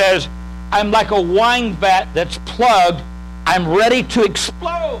 he says, I'm like a wine vat that's plugged. I'm ready to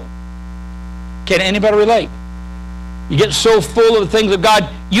explode. Can anybody relate? You get so full of the things of God,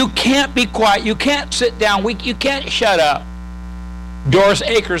 you can't be quiet. You can't sit down. You can't shut up. Doris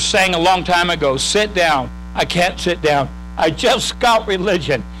Akers sang a long time ago, sit down. I can't sit down. I just got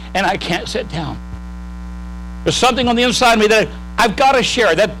religion, and I can't sit down. There's something on the inside of me that I've got to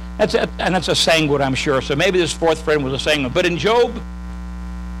share. That's a saying word, I'm sure. So maybe this fourth friend was a saying word. But in Job,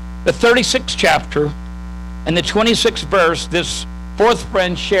 the 36th chapter and the 26th verse, this fourth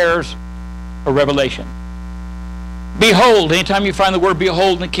friend shares a revelation. Behold, anytime you find the word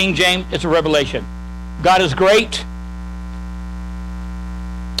behold in the King James, it's a revelation. God is great,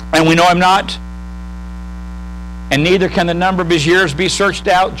 and we know him not, and neither can the number of his years be searched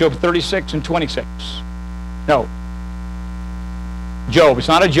out. Job 36 and 26. No. Job, it's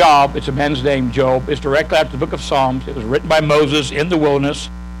not a job, it's a man's name, Job. It's directly after the book of Psalms. It was written by Moses in the wilderness,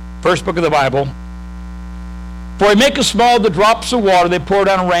 first book of the Bible. For he maketh small the drops of water, they pour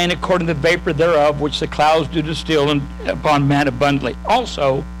down rain according to the vapor thereof, which the clouds do distill upon man abundantly.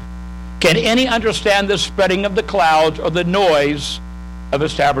 Also, can any understand the spreading of the clouds or the noise of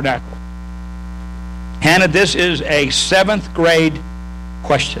his tabernacle? Hannah, this is a 7th grade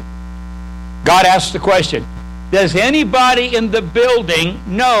question. God asks the question, does anybody in the building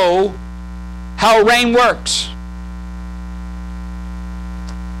know how rain works?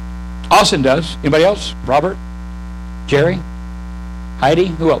 Austin does. Anybody else? Robert? Jerry? Heidi?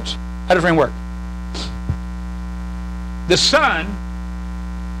 Who else? How does rain work? The sun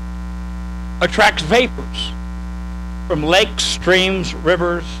attracts vapors from lakes, streams,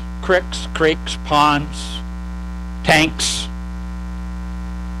 rivers, creeks, ponds, tanks.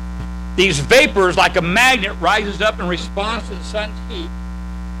 These vapors, like a magnet, rises up in response to the sun's heat.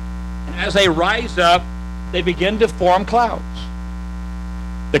 And as they rise up, they begin to form clouds.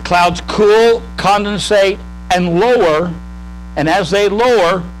 The clouds cool, condensate, and lower, and as they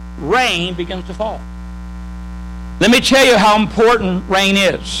lower, rain begins to fall. Let me tell you how important rain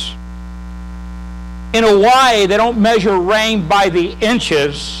is. In Hawaii, they don't measure rain by the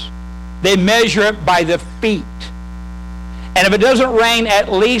inches, they measure it by the feet. And if it doesn't rain at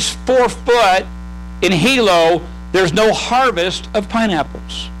least 4 foot in Hilo, there's no harvest of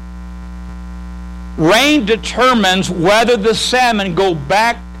pineapples. Rain determines whether the salmon go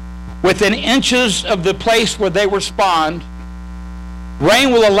back within inches of the place where they were spawned.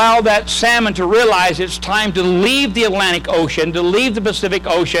 Rain will allow that salmon to realize it's time to leave the Atlantic Ocean, to leave the Pacific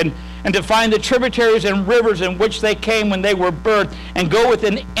Ocean, and to find the tributaries and rivers in which they came when they were birthed, and go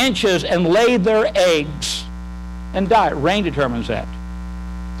within inches and lay their eggs and die. Rain determines that.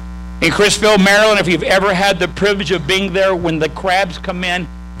 In Crisfield, Maryland, if you've ever had the privilege of being there when the crabs come in,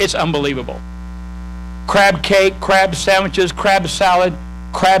 it's unbelievable. Crab cake, crab sandwiches, crab salad,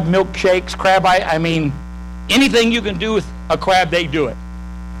 crab milkshakes, I mean, anything you can do with a crab, they do it.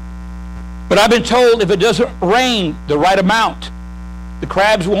 But I've been told if it doesn't rain the right amount, the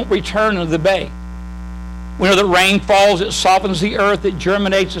crabs won't return into the bay. We know that rain falls, it softens the earth, it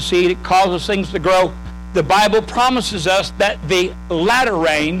germinates the seed, it causes things to grow. The Bible promises us that the latter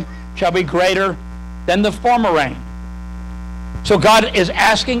rain shall be greater than the former rain. So God is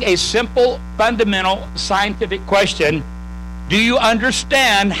asking a simple, fundamental, scientific question. Do you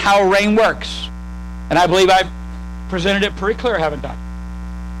understand how rain works? And I believe I've presented it pretty clear, haven't I?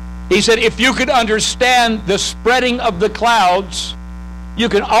 He said, if you could understand the spreading of the clouds, you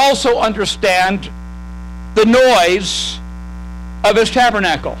can also understand the noise of his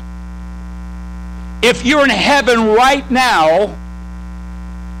tabernacle. If you're in heaven right now,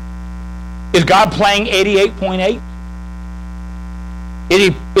 is God playing 88.8?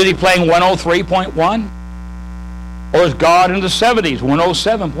 Is he playing 103.1? Or is God in the 70s,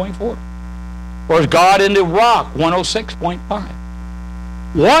 107.4? Or is God in the rock, 106.5?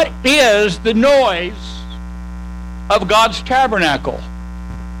 What is the noise of God's tabernacle?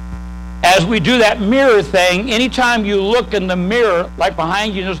 As we do that mirror thing, anytime you look in the mirror, like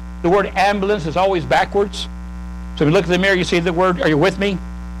behind you, the word ambulance is always backwards. So if you look at the mirror, you see the word, are you with me?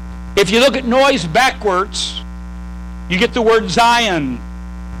 If you look at noise backwards, you get the word Zion.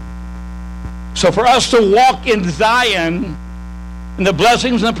 So for us to walk in Zion, and the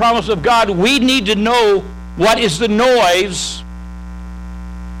blessings and the promise of God, we need to know what is the noise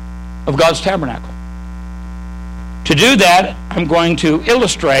of God's tabernacle. To do that, I'm going to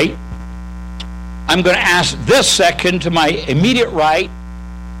illustrate. I'm going to ask this section to my immediate right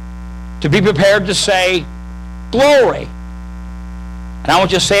to be prepared to say, glory. And I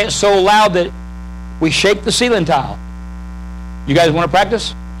want you to say it so loud that we shake the ceiling tile. You guys want to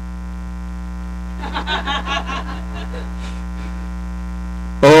practice?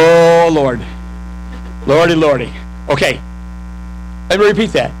 Oh, Lord. Lordy, Lordy. Okay. Let me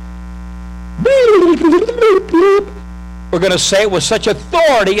repeat that. We're going to say it with such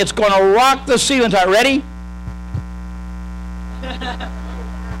authority, it's going to rock the ceiling tile. Ready?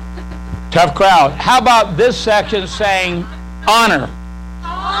 Tough crowd. How about this section saying honor?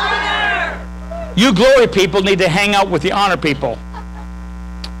 Honor. You glory people need to hang out with the honor people.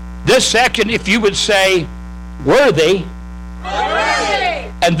 This section, if you would say worthy.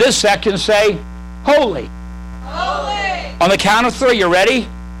 Worthy. And this section say holy. Holy. On the count of three, you ready?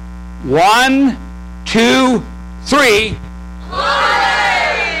 1, 2, 3.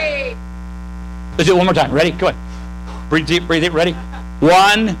 Glory. Let's do it one more time. Ready? Go ahead. Breathe deep, breathe deep. Ready?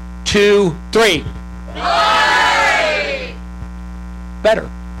 1, 2, 3. Glory. Better.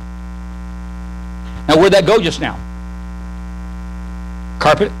 Now, where'd that go just now?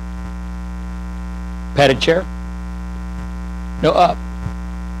 Carpet? Padded chair? No, up.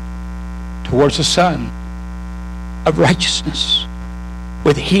 Towards the sun of righteousness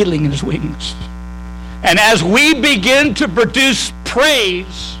with healing in his wings. And as we begin to produce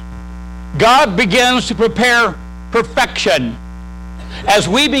praise, God begins to prepare perfection. As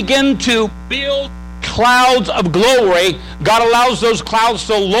we begin to build clouds of glory, God allows those clouds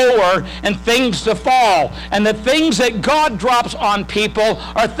to lower and things to fall. And the things that God drops on people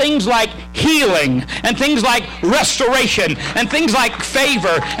are things like healing, and things like restoration, and things like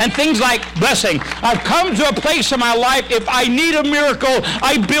favor, and things like blessing. I've come to a place in my life, if I need a miracle,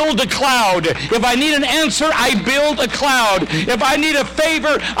 I build a cloud. If I need an answer, I build a cloud. If I need a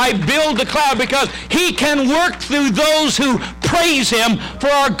favor, I build a cloud, because he can work through those who praise him, for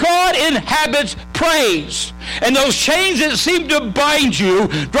our God inhabits praise. And those chains that seem to bind you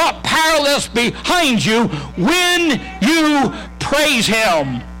drop powerless behind you when you praise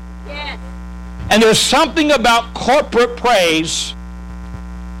him. Yes. And there's something about corporate praise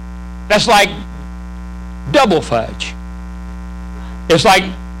that's like double fudge. It's like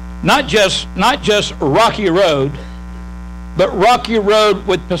not just Rocky Road, but Rocky Road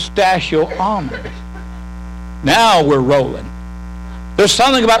with pistachio almonds. Now we're rolling. There's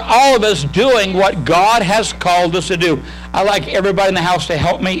something about all of us doing what God has called us to do. I'd like everybody in the house to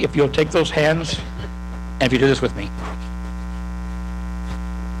help me if you'll take those hands and if you do this with me.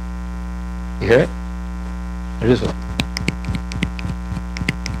 You hear it? There it is.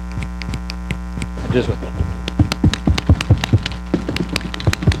 Just with me.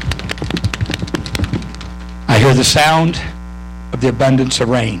 I hear the sound of the abundance of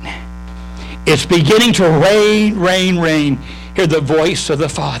rain. It's beginning to rain, rain, rain. Hear the voice of the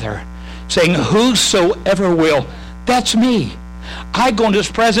Father saying, whosoever will. That's me. I go into His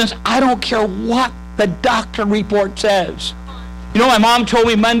presence. I don't care what the doctor report says. You know, my mom told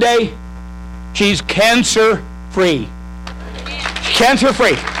me Monday, she's cancer-free.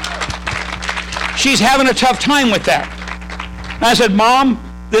 Cancer-free. She's having a tough time with that. And I said, Mom,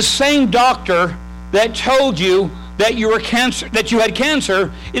 the same doctor that told you that you had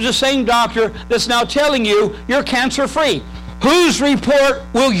cancer is the same doctor that's now telling you you're cancer-free. Whose report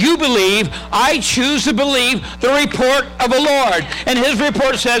will you believe? I choose to believe the report of the Lord. And His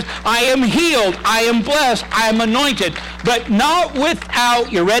report says, I am healed, I am blessed, I am anointed, but not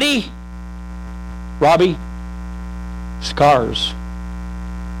without, you ready, Robbie? Scars.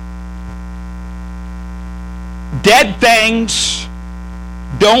 Dead things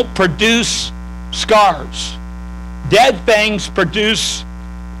don't produce scars. Dead things produce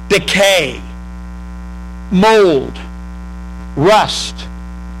decay, mold, rust.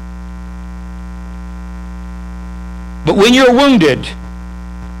 But when you're wounded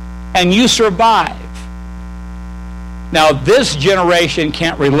and you survive, now this generation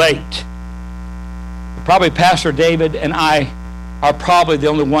can't relate. Probably Pastor David and I are probably the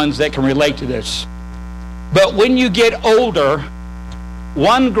only ones that can relate to this. But when you get older,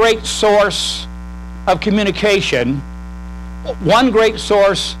 one great source of communication, one great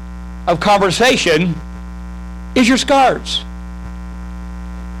source of conversation is your scars.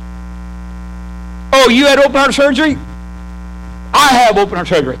 Oh, you had open heart surgery? I have open heart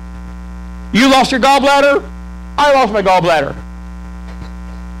surgery. You lost your gallbladder? I lost my gallbladder.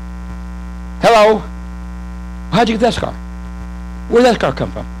 Hello? How'd you get that scar? Where did that scar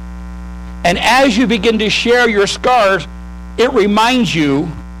come from? And as you begin to share your scars, it reminds you,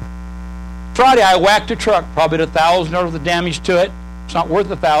 Friday I whacked a truck, probably $1,000 of the damage to it. It's not worth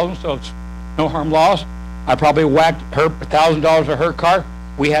 $1,000, so it's no harm lost. I probably whacked her $1,000 of her car.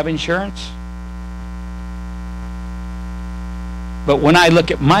 We have insurance. But when I look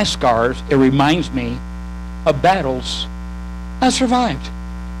at my scars, it reminds me of battles I survived.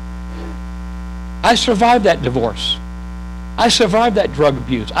 I survived that divorce. I survived that drug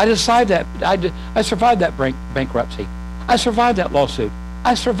abuse. I survived that bankruptcy. I survived that lawsuit.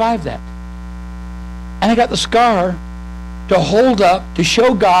 I survived that. And I got the scar to hold up, to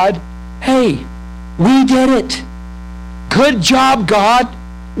show God, hey, we did it. Good job, God.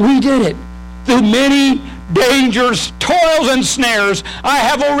 We did it. Through many dangers, toils, and snares, I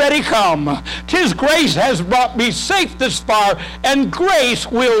have already come. 'Tis grace has brought me safe this far, and grace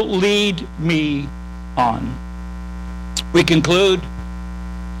will lead me on. We conclude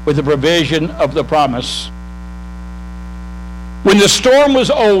with the provision of the promise. When the storm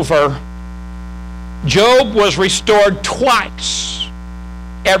was over, Job was restored twice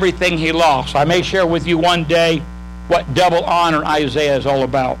everything he lost. I may share with you one day what double honor Isaiah is all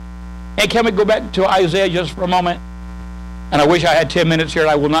about. And can we go back to Isaiah just for a moment? And I wish I had 10 minutes here.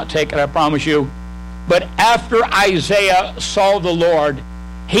 I will not take it, I promise you. But after Isaiah saw the Lord,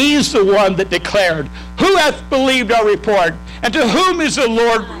 he's the one that declared, who hath believed our report? And to whom is the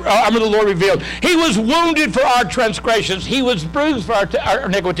Lord revealed? He was wounded for our transgressions. He was bruised for our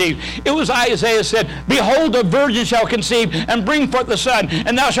iniquities. It was Isaiah said, behold, a virgin shall conceive and bring forth a son,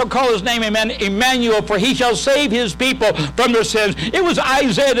 and thou shalt call his name Emmanuel, for he shall save his people from their sins. It was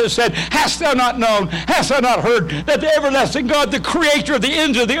Isaiah that said, hast thou not known, hast thou not heard, that the everlasting God, the creator of the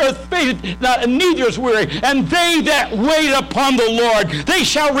ends of the earth, fainteth not, and neither is weary. And they that wait upon the Lord, they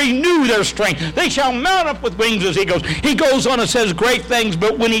shall renew their strength. They shall mount up with wings as eagles. He goes on and says great things,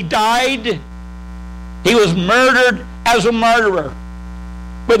 but when he died, he was murdered as a murderer.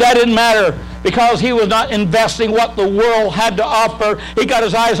 But that didn't matter, because he was not investing what the world had to offer. He got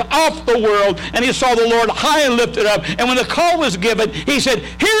his eyes off the world, and he saw the Lord high and lifted up. And when the call was given, he said,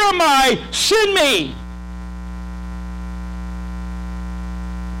 here am I, send me.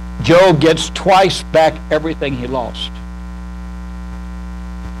 Job gets twice back everything he lost.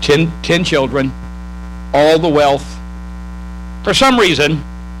 10 children, all the wealth. For some reason,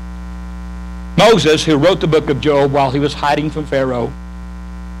 Moses, who wrote the book of Job while he was hiding from Pharaoh,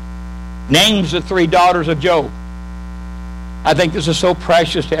 names the 3 daughters of Job. I think this is so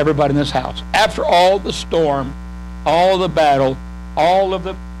precious to everybody in this house. After all the storm, all the battle, all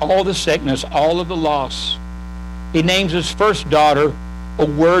the sickness, all of the loss, he names his first daughter a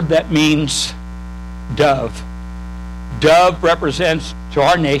word that means dove. Dove represents to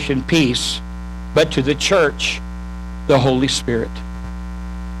our nation peace, but to the church, the Holy Spirit.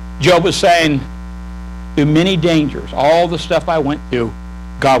 Job was saying, through many dangers, all the stuff I went through,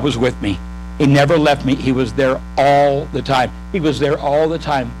 God was with me. He never left me. He was there all the time. He was there all the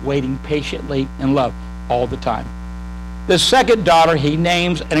time, waiting patiently in love all the time. The second daughter, he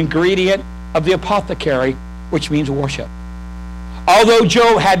names an ingredient of the apothecary, which means worship. Although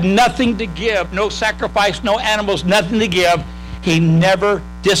Job had nothing to give, no sacrifice, no animals, nothing to give, he never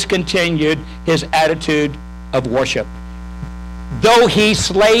discontinued his attitude of worship. Though he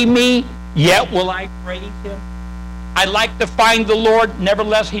slay me, yet will I praise him. I like to find the Lord,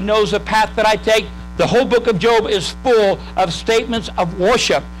 nevertheless he knows the path that I take. The whole book of Job is full of statements of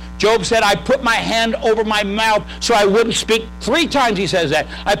worship. Job said, I put my hand over my mouth so I wouldn't speak. 3 times he says that.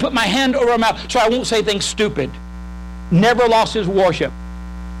 I put my hand over my mouth so I won't say things stupid. Never lost his worship.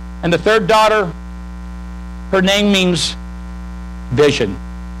 And the third daughter, her name means vision.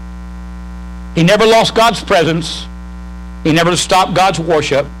 He never lost God's presence. He never stopped God's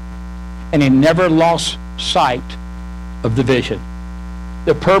worship. And he never lost sight of the vision,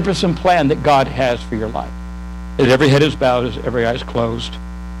 the purpose and plan that God has for your life. As every head is bowed, as every eye is closed,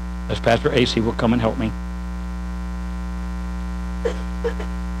 as Pastor AC will come and help me.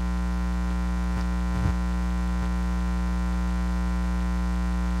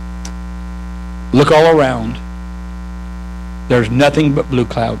 Look all around. There's nothing but blue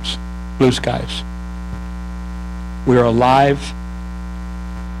clouds, blue skies. We are alive,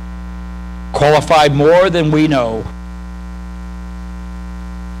 qualified more than we know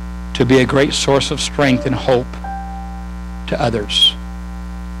to be a great source of strength and hope to others.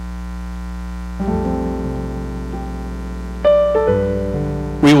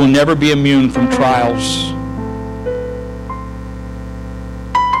 We will never be immune from trials.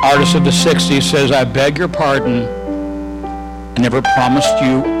 Artist of the 60s says, I beg your pardon, I never promised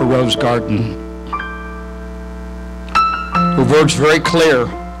you a rose garden. The word's very clear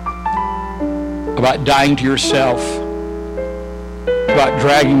about dying to yourself, about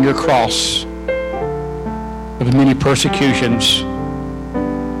dragging your cross of many persecutions.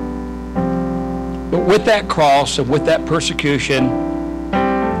 But with that cross and with that persecution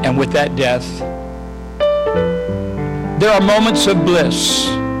and with that death, there are moments of bliss,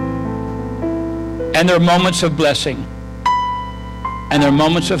 and there are moments of blessing, and there are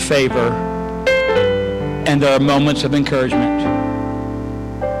moments of favor, and there are moments of encouragement.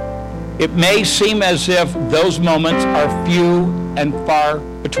 It may seem as if those moments are few and far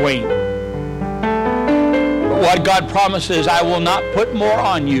between. But what God promises, I will not put more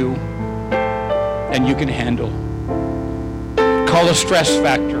on you than you can handle. Called a stress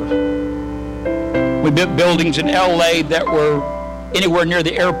factor. We built buildings in LA that were anywhere near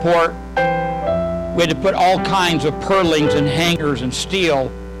the airport. We had to put all kinds of purlings and hangers and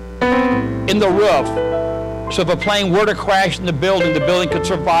steel in the roof. So if a plane were to crash in the building could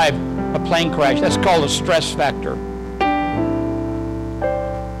survive a plane crash. That's called a stress factor.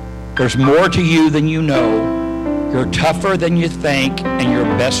 There's more to you than you know. You're tougher than you think, and your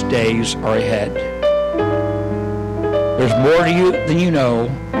best days are ahead. There's more to you than you know.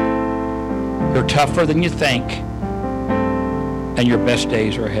 You're tougher than you think, and your best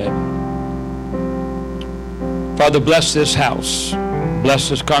days are ahead. Father, bless this house. Bless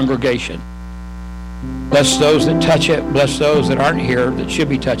this congregation. Bless those that touch it. Bless those that aren't here that should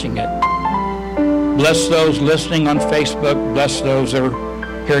be touching it. Bless those listening on Facebook. Bless those that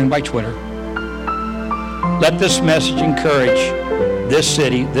are hearing by Twitter. Let this message encourage this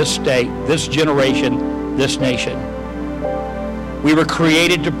city, this state, this generation, this nation. We were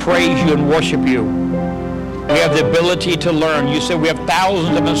created to praise you and worship you. We have the ability to learn. You said we have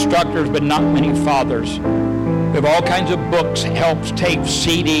thousands of instructors, but not many fathers. We have all kinds of books, helps, tapes,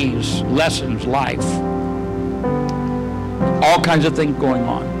 CDs, lessons, life. All kinds of things going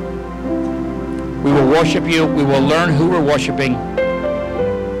on. We will worship you. We will learn who we're worshiping.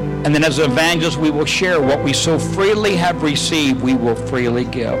 And then as evangelists, we will share what we so freely have received, we will freely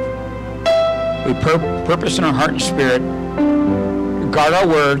give. We purpose in our heart and spirit. Guard our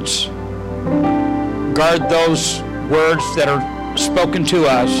words. Guard those words that are spoken to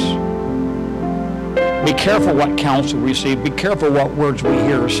us. Be careful what counsel we receive. Be careful what words we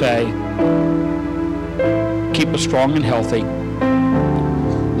hear or say. Keep us strong and healthy.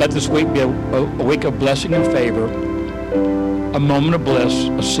 Let this week be a week of blessing and favor, a moment of bliss,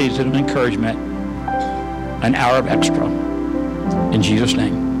 a season of encouragement, an hour of extra. In Jesus'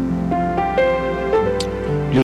 name.